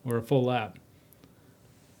mile or a full lap.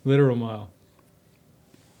 Literal mile.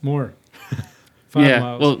 More. 5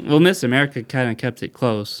 miles. Well, Miss America kind of kept it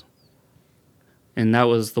close, and that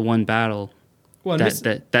was the one battle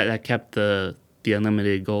that kept the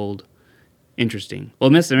Unlimited gold interesting. Well,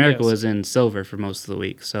 Miss America was in silver for most of the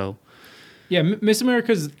week, so. Yeah, Miss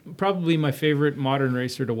America is probably my favorite modern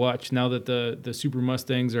racer to watch now that the Super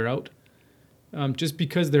Mustangs are out. Just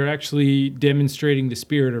because they're actually demonstrating the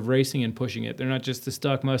spirit of racing and pushing it. They're not just the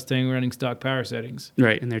stock Mustang running stock power settings.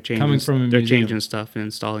 Right, and they're changing stuff and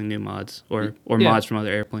installing new mods or mods from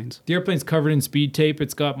other airplanes. The airplane's covered in speed tape.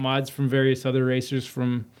 It's got mods from various other racers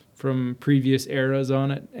from previous eras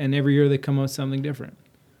on it, and every year they come out with something different,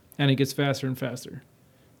 and it gets faster and faster.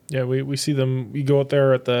 Yeah, we see them. We go out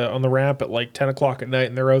there on the ramp at like 10 o'clock at night,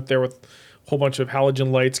 and they're out there with a whole bunch of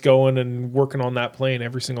halogen lights going and working on that plane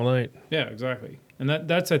every single night. Yeah, exactly. And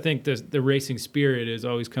that's I think the racing spirit is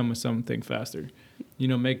always come with something faster. You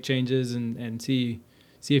know, make changes and see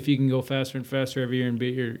if you can go faster and faster every year and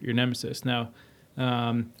beat your nemesis. Now,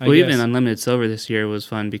 even Unlimited Silver this year was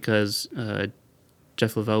fun because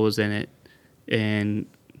Jeff Lavelle was in it, and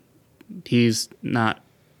he's not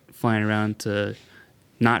flying around to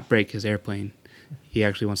not break his airplane. He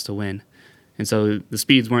actually wants to win. And so the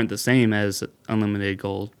speeds weren't the same as Unlimited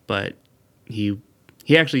Gold, but he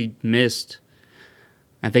actually missed,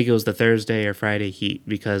 I think it was the Thursday or Friday heat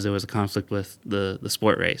because there was a conflict with the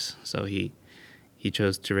sport race. So he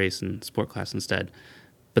chose to race in sport class instead.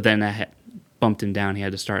 But then that bumped him down. He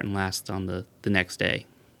had to start in last on the next day.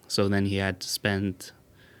 So then he had to spend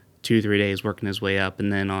 2-3 days working his way up.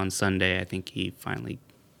 And then on Sunday, I think he finally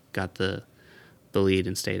got the lead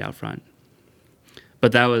and stayed out front.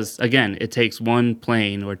 But that was, again, it takes one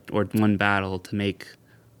plane or one battle to make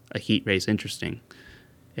a heat race interesting.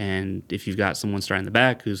 And if you've got someone starting in the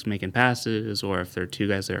back who's making passes, or if there are 2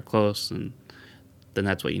 guys that are close, then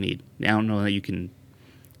that's what you need. I don't know that you can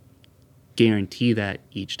guarantee that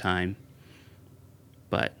each time,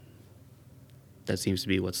 but that seems to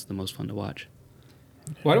be what's the most fun to watch.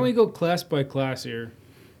 Why don't we go class by class here?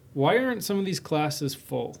 Why aren't some of these classes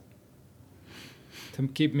full? To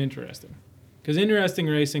keep them interesting. Because interesting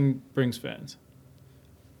racing brings fans.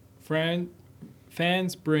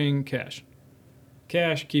 Fans bring cash.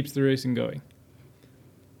 Cash keeps the racing going.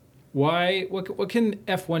 Why? What can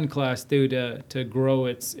F1 class do to grow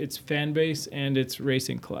its fan base and its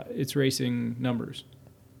racing numbers?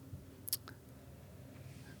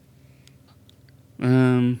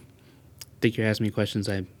 I think you're asking me questions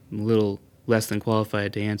I'm a little less than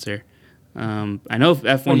qualified to answer. I know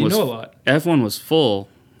F1 was full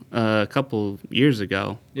a couple years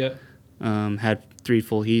ago. Yeah. Had 3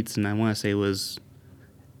 full heats, and I want to say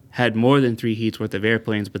had more than 3 heats worth of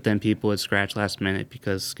airplanes, but then people would scratch last minute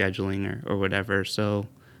because scheduling or whatever. So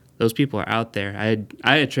those people are out there.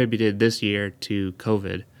 I attributed this year to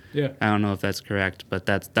COVID Yeah. I don't know if that's correct, but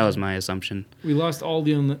that was my assumption. We lost all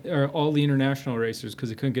the international racers because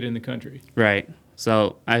they couldn't get in the country. Right.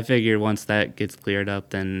 So I figured once that gets cleared up,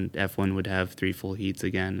 then F1 would have 3 full heats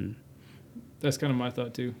again. And That's kind of my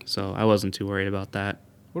thought too. so I wasn't too worried about that.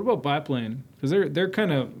 What about biplane? Because they're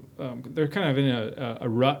kind of in a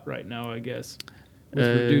rut right now, I guess, with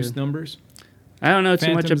reduced numbers. I don't know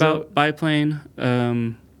too much Phantom's about out. biplane.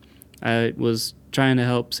 I was trying to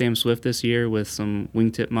help Sam Swift this year with some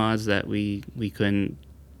wingtip mods that we couldn't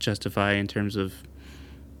justify in terms of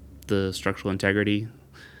the structural integrity.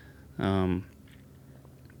 But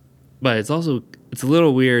it's a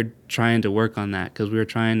little weird trying to work on that because we were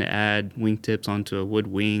trying to add wingtips onto a wood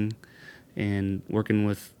wing, and working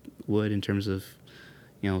with wood in terms of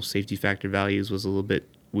safety factor values was a little bit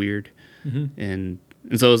weird. And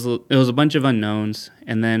so it was a bunch of unknowns,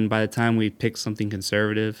 and then by the time we picked something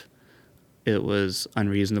conservative, it was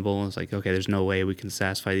unreasonable. It's like, okay, there's no way we can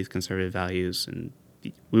satisfy these conservative values, and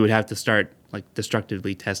we would have to start like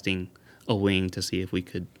destructively testing a wing to see if we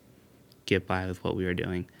could get by with what we were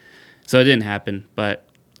doing. So it didn't happen, but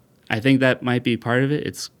I think that might be part of it.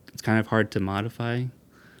 It's kind of hard to modify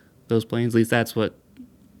those planes. At least that's what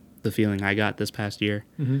the feeling I got this past year.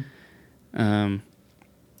 And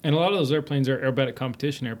a lot of those airplanes are aerobatic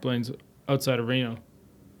competition airplanes outside of Reno.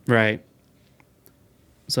 Right.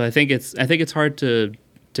 So I think it's hard to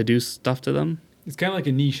do stuff to them, It's kind of like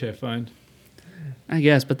a niche, I find. I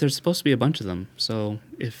guess, but there's supposed to be a bunch of them. So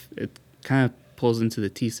if it kind of pulls into the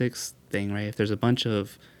T6 thing, right? If there's a bunch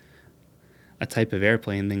of a type of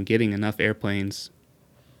airplane, then getting enough airplanes,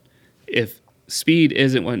 if speed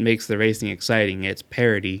isn't what makes the racing exciting, it's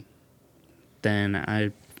parity, then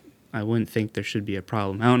I wouldn't think there should be a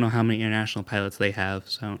problem. I don't know how many international pilots they have,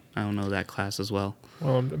 so I don't know that class as well.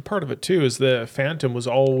 Well, and part of it too is the Phantom was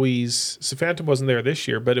always, so Phantom wasn't there this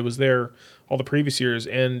year, but it was there all the previous years,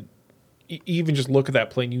 and even just look at that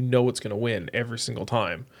plane, it's going to win every single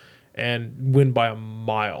time, and win by a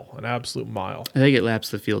mile, an absolute mile. I think it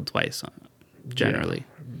laps the field twice, generally.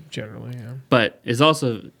 Generally, yeah. But it's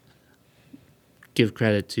also give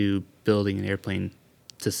credit to building an airplane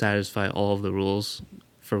to satisfy all of the rules,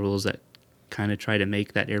 for rules that kind of try to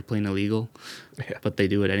make that airplane illegal, but they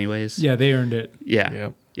do it anyways. Yeah, they earned it.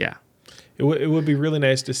 Yeah. It would be really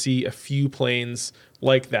nice to see a few planes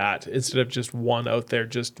like that instead of just one out there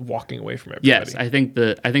just walking away from everybody. Yes, I think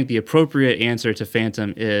the appropriate answer to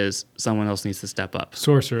Phantom is someone else needs to step up.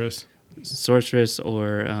 Sorceress,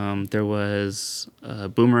 or there was a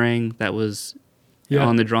Boomerang that was Yeah.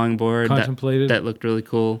 on the drawing board Contemplated. that looked really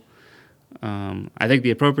cool. I think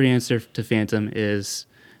the appropriate answer to Phantom is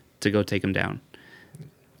to go take them down,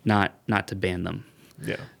 not to ban them.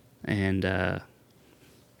 Yeah, And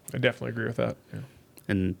I definitely agree with that. Yeah.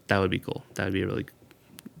 and that would be cool. That would be a really,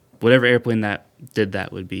 whatever airplane that did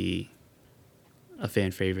that would be a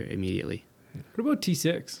fan favorite immediately. What about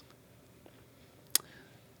T6?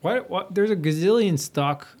 Why? There's a gazillion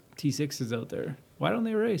stock T6s out there. Why don't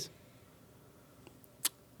they race?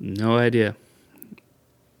 No idea.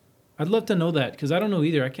 I'd love to know that because I don't know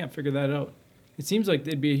either. I can't figure that out. It seems like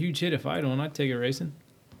it'd be a huge hit if I don't. I'd take it racing.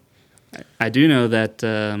 I do know that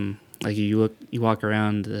like you walk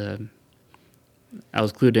around. I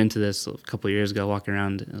was clued into this a couple of years ago. Walking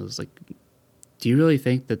around, and I was like, "Do you really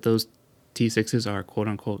think that those T6s are quote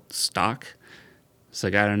unquote stock?" It's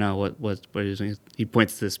like, I don't know what he's doing. He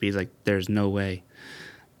points to the speeds like, "There's no way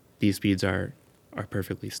these speeds are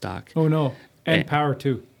perfectly stock." Oh no, and And- power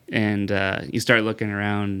too. And you start looking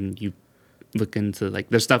around, and you look into like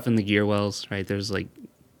there's stuff in the gear wells, right? There's like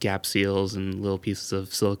gap seals and little pieces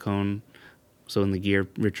of silicone, so when the gear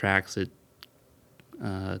retracts, it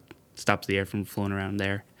stops the air from flowing around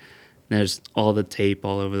there. And there's all the tape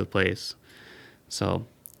all over the place. So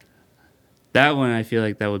that one, I feel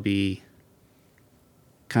like that would be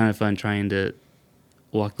kind of fun, trying to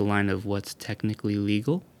walk the line of what's technically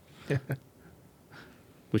legal,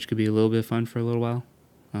 which could be a little bit fun for a little while.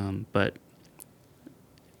 But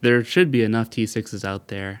there should be enough T6s out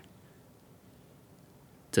there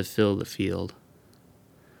to fill the field.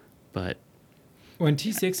 But When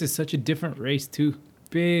T6 is such a different race too.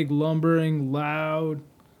 Big, lumbering, loud.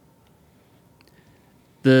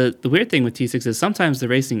 the weird thing with T6 is sometimes the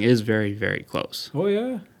racing is very, very close. Oh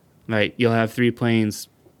yeah. Right? You'll have 3 planes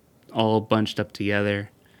all bunched up together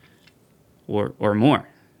or more.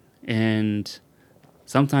 And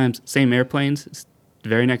sometimes same airplanes, the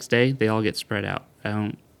very next day, they all get spread out. I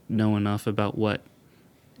don't know enough about what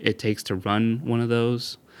it takes to run one of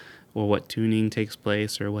those, or what tuning takes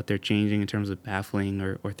place, or what they're changing in terms of baffling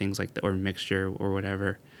or things like that, or mixture or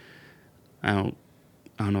whatever. I don't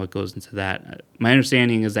know what goes into that. My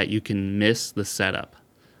understanding is that you can miss the setup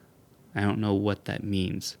I don't know what that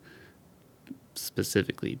means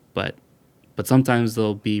specifically, but sometimes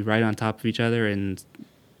they'll be right on top of each other, and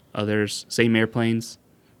others, same airplanes,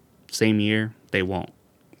 same year, they won't.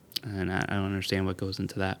 And I don't understand what goes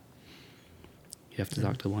into that. You have to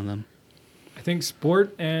talk to one of them. I think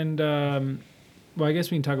sport and well, I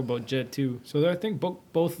guess we can talk about jet too. So I think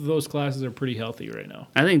both of those classes are pretty healthy right now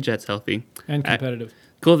I think jet's healthy. and competitive.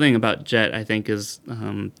 Cool thing about jet, I think, is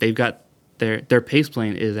they've got their pace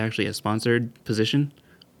plane is actually a sponsored position,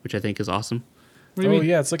 which I think is awesome. What do you Oh mean?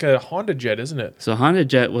 yeah, it's like a Honda Jet, isn't it? So Honda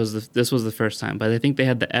Jet this was the first time, but I think they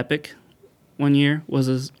had the Epic one year was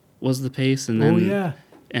the pace, and then Oh yeah.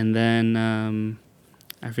 and then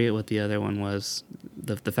I forget what the other one was,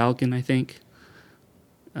 the Falcon, I think.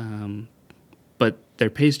 But their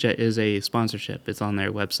pace jet is a sponsorship. It's on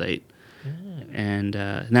their website, and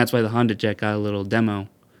that's why the Honda Jet got a little demo.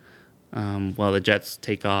 While the jets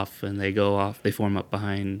take off and they go off, they form up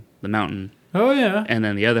behind the mountain. Oh yeah. And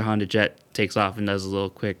then the other Honda Jet takes off and does a little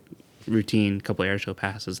quick routine, couple air show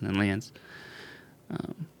passes, and then lands.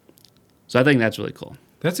 So I think that's really cool.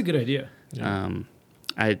 That's a good idea. Yeah.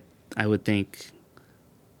 I would think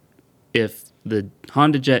if the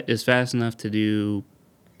Honda Jet is fast enough to do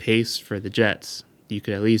pace for the jets, you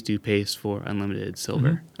could at least do pace for unlimited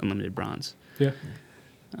silver, unlimited bronze, Yeah.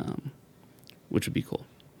 which would be cool.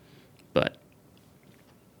 But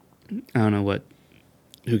I don't know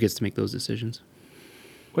who gets to make those decisions.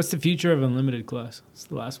 What's the future of unlimited class? It's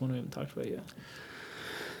the last one we haven't talked about yet.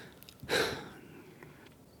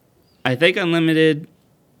 I think unlimited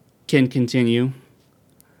can continue.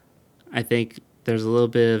 I think there's a little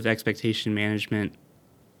bit of expectation management,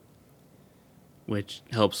 which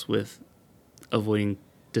helps with avoiding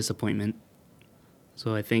disappointment.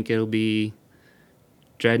 So I think it'll be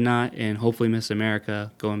Dreadnought and hopefully Miss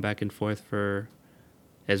America going back and forth for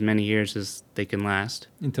as many years as they can last.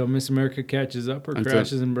 Until Miss America catches up or Until-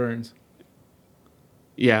 crashes and burns.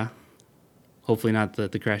 Yeah. Hopefully not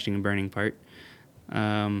the crashing and burning part.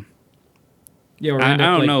 Yeah, or I end up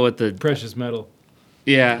don't like know what the precious metal.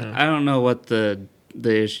 Yeah, I don't know what the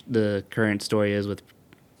current story is with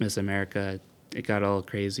Miss America. It got all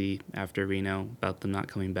crazy after Reno about them not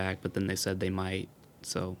coming back, but then they said they might.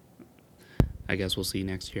 So I guess we'll see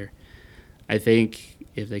next year. I think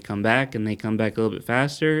if they come back and they come back a little bit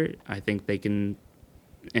faster, I think they can,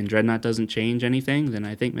 and Dreadnought doesn't change anything, then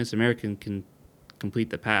I think Miss America can complete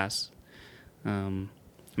the pass. I mean,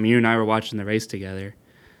 you and I were watching the race together,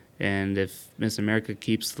 and if Miss America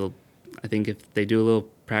keeps I think if they do a little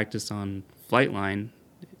practice on flight line,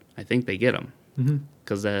 I think they get them.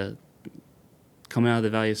 Because coming out of the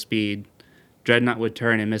Valley of Speed, Dreadnought would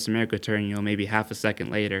turn and Miss America would turn, maybe half a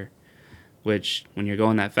second later, which when you're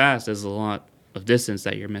going that fast, there's a lot of distance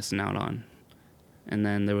that you're missing out on. And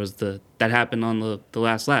then there was that happened on the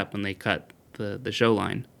last lap when they cut the show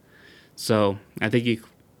line. So I think you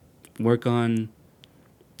work on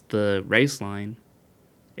the race line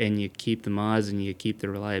and you keep the mods and you keep the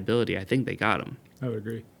reliability. I think they got them. I would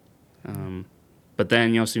agree. But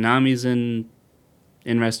then, Tsunami's in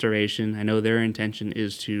restoration. I know their intention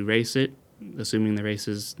is to race it, assuming the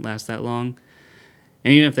races last that long.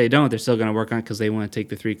 And even if they don't, they're still going to work on it because they want to take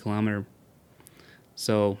the 3 kilometer.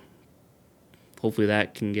 So hopefully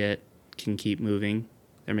that can keep moving.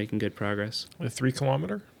 They're making good progress. A 3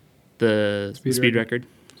 kilometer The speed record.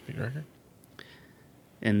 speed record.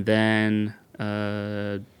 And then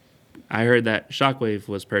I heard that Shockwave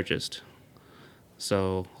was purchased.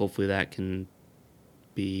 So hopefully that can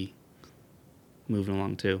be moving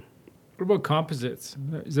along too. What about composites?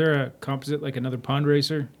 Is there a composite like another pond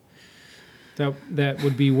racer that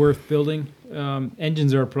would be worth building?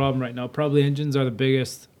 Engines are a problem right now. Probably engines are the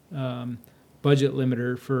biggest budget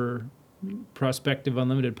limiter for prospective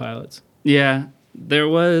unlimited pilots. Yeah, there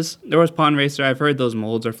was Pond Racer. I've heard those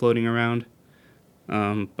molds are floating around, but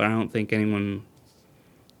I don't think anyone.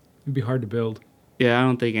 It'd be hard to build. Yeah, I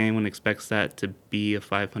don't think anyone expects that to be a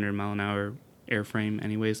 500 mile an hour airframe.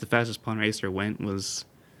 Anyways, the fastest Pond Racer went was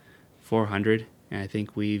 400, and I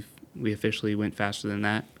think we officially went faster than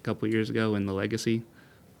that a couple of years ago in the Legacy.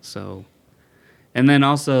 So, and then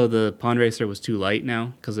also the Pond Racer was too light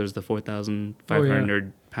now because there's the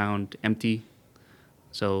 4,500 pound empty.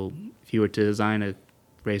 So if you were to design a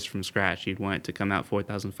race from scratch, you'd want it to come out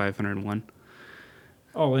 4,501.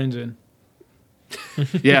 All engine.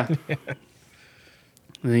 Yeah.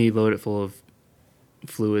 And then you load it full of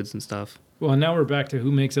fluids and stuff. Well, now we're back to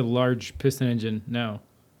who makes a large piston engine now.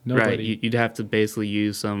 Nobody. Right. You'd have to basically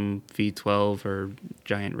use some V12 or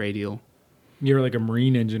giant radial. You're like a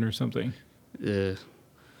marine engine or something. I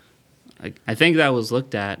think that was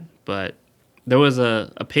looked at, but there was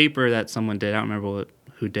a paper that someone did. I don't remember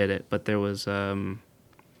who did it, but there was a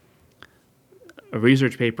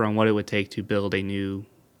research paper on what it would take to build a new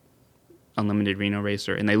unlimited Reno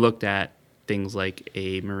racer, and they looked at things like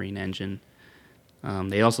a marine engine.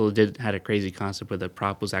 They also had a crazy concept where the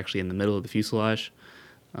prop was actually in the middle of the fuselage,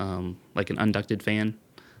 like an unducted fan.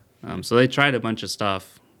 So they tried a bunch of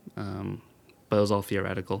stuff, but it was all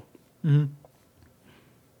theoretical. Mm-hmm.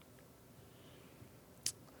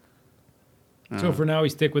 So for now, we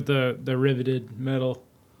stick with the riveted metal.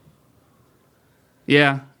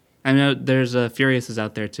 Yeah, I know there's Furious is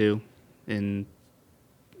out there too, and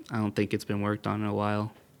I don't think it's been worked on in a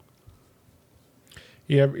while.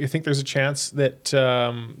 Yeah, you think there's a chance that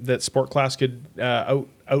that Sport Class could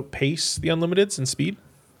outpace the Unlimiteds in speed?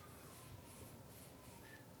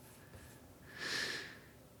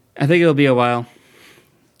 I think it'll be a while.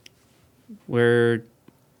 We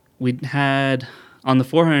had on the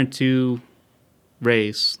 402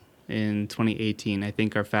 race in 2018, I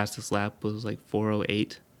think our fastest lap was like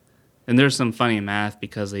 4:08. And there's some funny math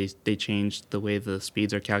because they changed the way the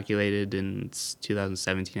speeds are calculated in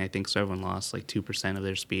 2017, I think, so everyone lost like 2% of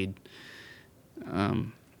their speed.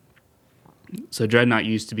 So Dreadnought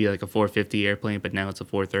used to be like a 450 airplane, but now it's a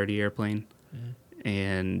 430 airplane. Mm-hmm.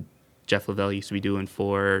 And Jeff Lavelle used to be doing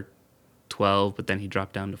 412, but then he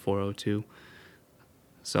dropped down to 402.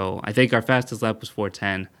 So I think our fastest lap was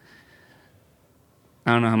 410.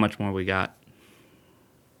 I don't know how much more we got.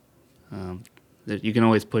 You can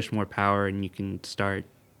always push more power and you can start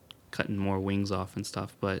cutting more wings off and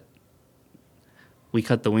stuff, but we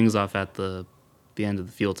cut the wings off at the end of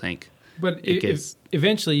the fuel tank. But if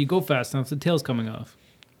eventually you go fast enough, the tail's coming off.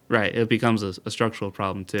 Right, it becomes a structural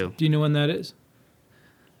problem too. Do you know when that is?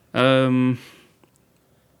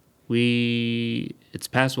 It's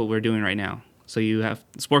past what we're doing right now. So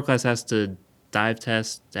Sport Class has to dive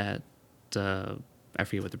test at I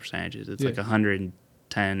forget what the percentage is. It's like 110%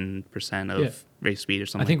 of race speed or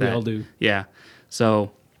something. I think like that. We all do. Yeah.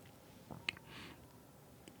 So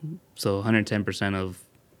 110% of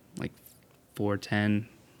like 410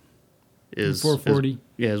 is 440.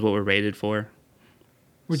 Is what we're rated for.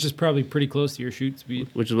 Which is probably pretty close to your shoot speed.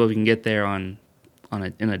 Which is what we can get there in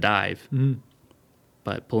a dive. Mm-hmm.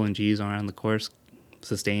 But pulling G's around the course,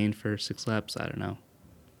 sustained for 6 laps, I don't know.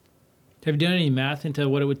 Have you done any math into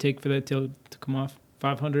what it would take for that tail to come off?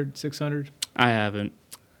 500, 600? I haven't.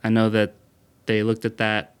 I know that they looked at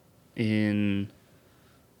that I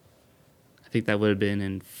think that would have been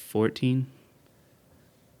in 14.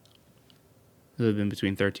 It would have been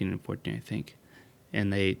between 13 and 14, I think.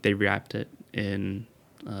 And they wrapped it in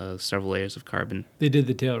several layers of carbon. They did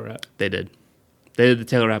the tail wrap. They did. They did the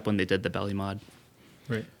tail wrap when they did the belly mod.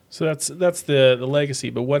 Right. So that's the legacy.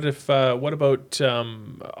 But what about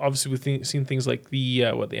obviously we've seen things like the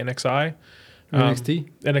NXI, NXT,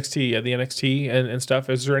 the NXT and stuff.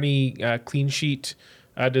 Is there any clean sheet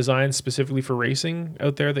design specifically for racing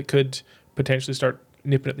out there that could potentially start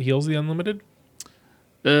nipping at the heels of the Unlimited?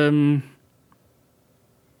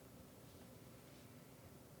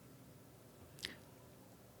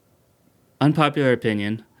 Unpopular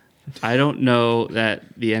opinion. I don't know that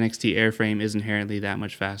the NXT airframe is inherently that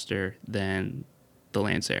much faster than the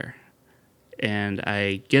Lancer. And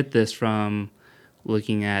I get this from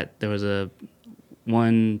looking at, there was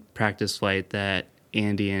one practice flight that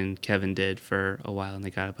Andy and Kevin did for a while, and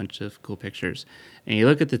they got a bunch of cool pictures. And you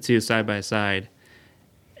look at the two side by side,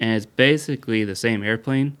 and it's basically the same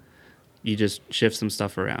airplane. You just shift some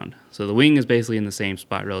stuff around. So the wing is basically in the same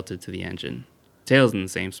spot relative to the engine. Tail's in the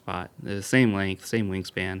same spot. They're the same length, same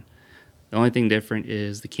wingspan. The only thing different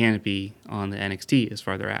is the canopy on the NXT is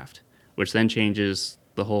farther aft, which then changes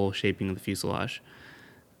the whole shaping of the fuselage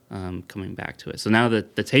coming back to it. So now the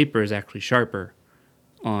taper is actually sharper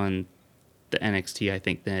on the NXT, I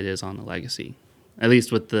think, than it is on the Legacy. At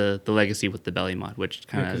least with the Legacy with the belly mod, which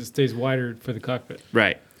kind of... because it stays wider for the cockpit.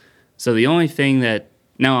 Right. So the only thing that...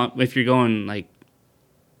 Now, if you're going like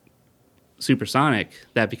supersonic,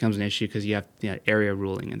 that becomes an issue because you have area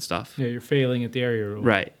ruling and stuff. Yeah, you're failing at the area rule.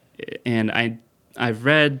 Right. And I've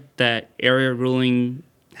read that area ruling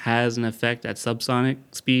has an effect at subsonic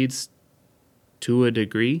speeds to a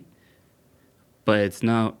degree, but it's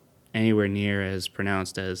not anywhere near as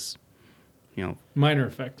pronounced as, minor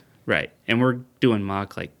effect. Right. And we're doing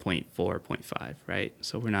Mach like 0.4, 0.5, right?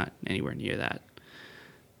 So we're not anywhere near that.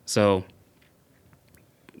 So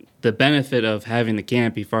the benefit of having the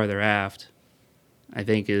canopy farther aft, I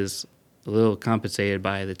think, is a little compensated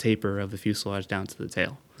by the taper of the fuselage down to the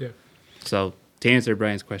tail. Yeah. So to answer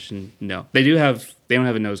Brian's question, no. They don't have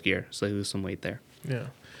a nose gear, so they lose some weight there. Yeah.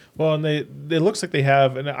 Well, and it looks like they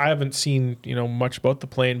have, and I haven't seen much about the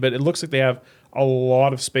plane, but it looks like they have a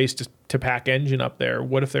lot of space to to pack engine up there?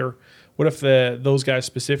 What if those guys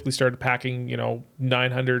specifically started packing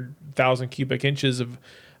 900,000 cubic inches of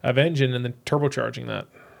engine and then turbocharging that?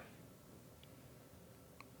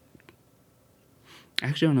 I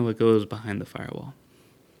actually don't know what goes behind the firewall.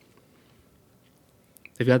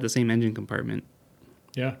 They've got the same engine compartment.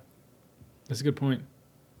 Yeah, that's a good point.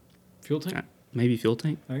 Fuel tank? Maybe fuel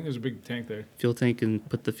tank? I think there's a big tank there. Fuel tank and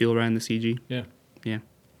put the fuel right in the CG. Yeah. Yeah.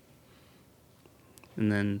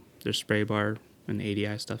 And then there's spray bar and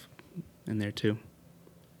ADI stuff in there too.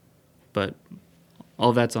 But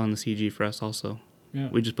all that's on the CG for us also. Yeah.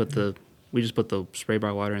 We just put the spray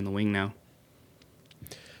bar water in the wing now.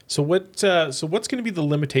 So what's going to be the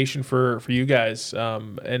limitation for you guys,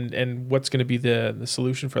 and what's going to be the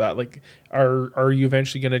solution for that? Like, are you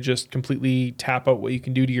eventually going to just completely tap out what you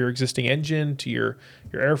can do to your existing engine, to your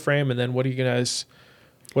airframe, and then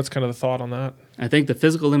what's kind of the thought on that? I think the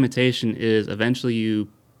physical limitation is eventually you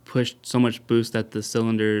push so much boost that the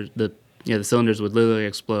cylinders would literally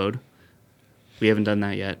explode. We haven't done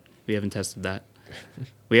that yet. We haven't tested that.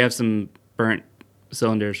 We have some burnt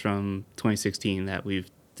cylinders from 2016 that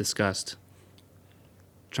we've discussed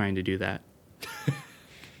trying to do that.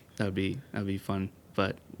 That'd be fun,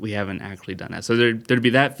 but we haven't actually done that. So there'd be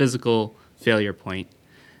that physical failure point,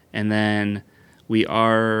 and then we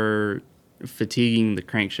are fatiguing the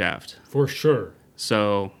crankshaft. For sure.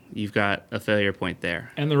 So you've got a failure point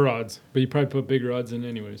there. And the rods, but you probably put big rods in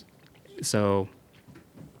anyways. So,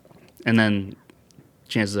 and then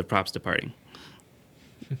chances of props departing.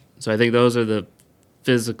 So I think those are the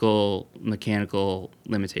physical, mechanical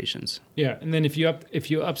limitations. Yeah, and then if you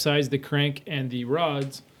upsize the crank and the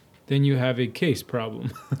rods, then you have a case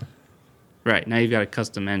problem. Right, now you've got a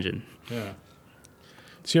custom engine. Yeah.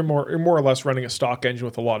 So you're more or less running a stock engine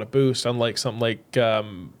with a lot of boost, unlike something like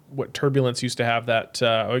what Turbulence used to have that,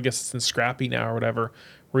 I guess it's in Scrappy now or whatever,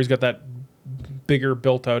 where he's got that bigger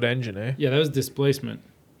built-out engine, eh? Yeah, that was displacement,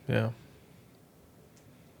 Yeah.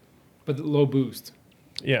 but the low boost.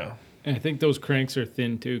 Yeah. And I think those cranks are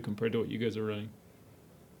thin too compared to what you guys are running.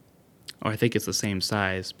 Or I think it's the same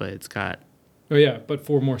size, but it's got... Oh yeah, but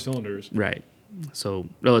 4 more cylinders. Right. So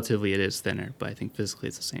relatively it is thinner, but I think physically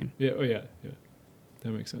it's the same. Yeah, oh yeah.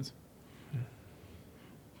 That makes sense.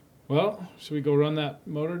 Well, should we go run that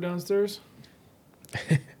motor downstairs?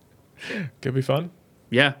 Could be fun.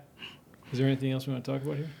 Yeah. Is there anything else we want to talk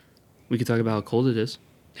about here? We could talk about how cold it is.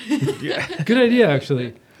 Yeah. Good idea,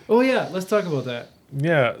 actually. Oh yeah, let's talk about that.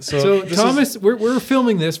 Yeah. So Thomas, we're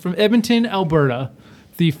filming this from Edmonton, Alberta,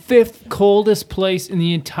 the 5th coldest place in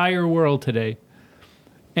the entire world today,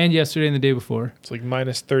 and yesterday and the day before. It's like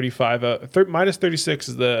minus 35. Minus 36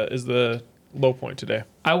 is the low point today.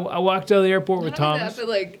 I walked out of the airport with Thomas. But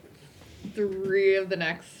like 4 of the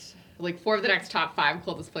next top 5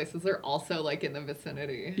 coldest places are also like in the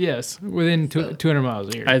vicinity. Yes, within 200 miles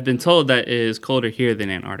of here. I've been told that it is colder here than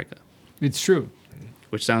Antarctica, It's true.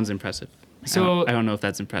 which sounds impressive. So I don't know if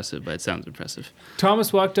that's impressive, but it sounds impressive.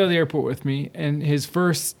 Thomas walked out of the airport with me, and his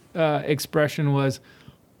first expression was,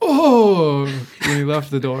 "Oh," when he left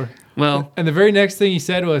the door. Well, And the very next thing he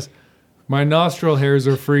said was, "My nostril hairs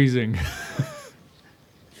are freezing."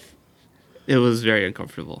 it was very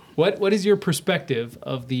uncomfortable. What is your perspective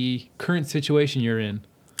of the current situation you're in?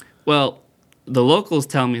 Well, the locals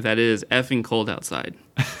tell me that it is effing cold outside.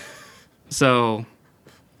 So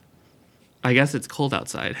I guess it's cold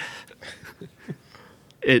outside.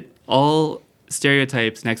 All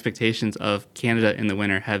stereotypes and expectations of Canada in the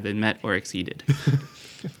winter have been met or exceeded.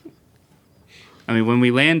 I mean, when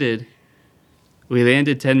we landed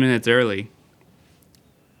 10 minutes early,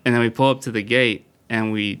 and then we pull up to the gate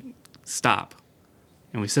and we stop.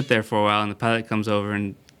 And we sit there for a while, and the pilot comes over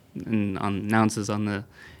and announces on the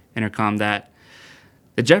intercom that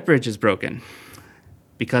the jet bridge is broken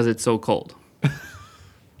because it's so cold.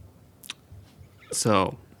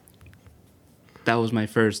 So that was my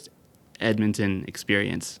first Edmonton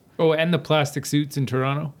experience. Oh, and the plastic suits in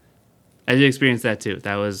Toronto? I did experience that too.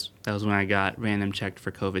 That was when I got random checked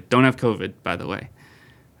for COVID. Don't have COVID, by the way.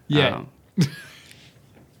 Yeah.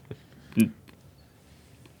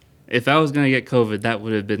 If I was going to get COVID, that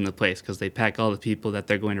would have been the place, because they pack all the people that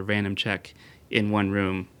they're going to random check in one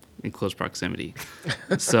room in close proximity.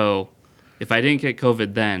 So if I didn't get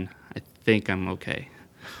COVID then, I think I'm okay.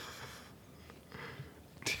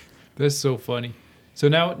 That's so funny. So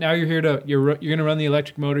now you're here you're gonna run the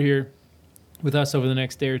electric motor here with us over the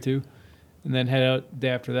next day or two, and then head out the day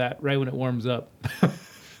after that, right when it warms up.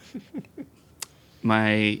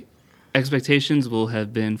 My expectations will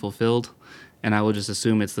have been fulfilled, and I will just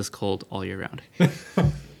assume it's this cold all year round.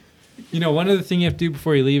 You know, one other thing you have to do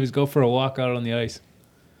before you leave is go for a walk out on the ice.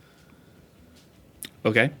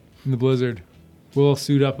 Okay. in the blizzard. We'll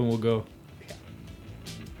suit up and we'll go.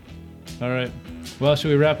 All right. Well, should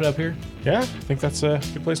we wrap it up here? Yeah, I think that's a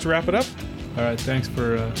good place to wrap it up. All right. Thanks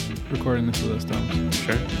for recording this with us, Tom.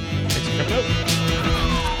 Sure. Thanks for coming out.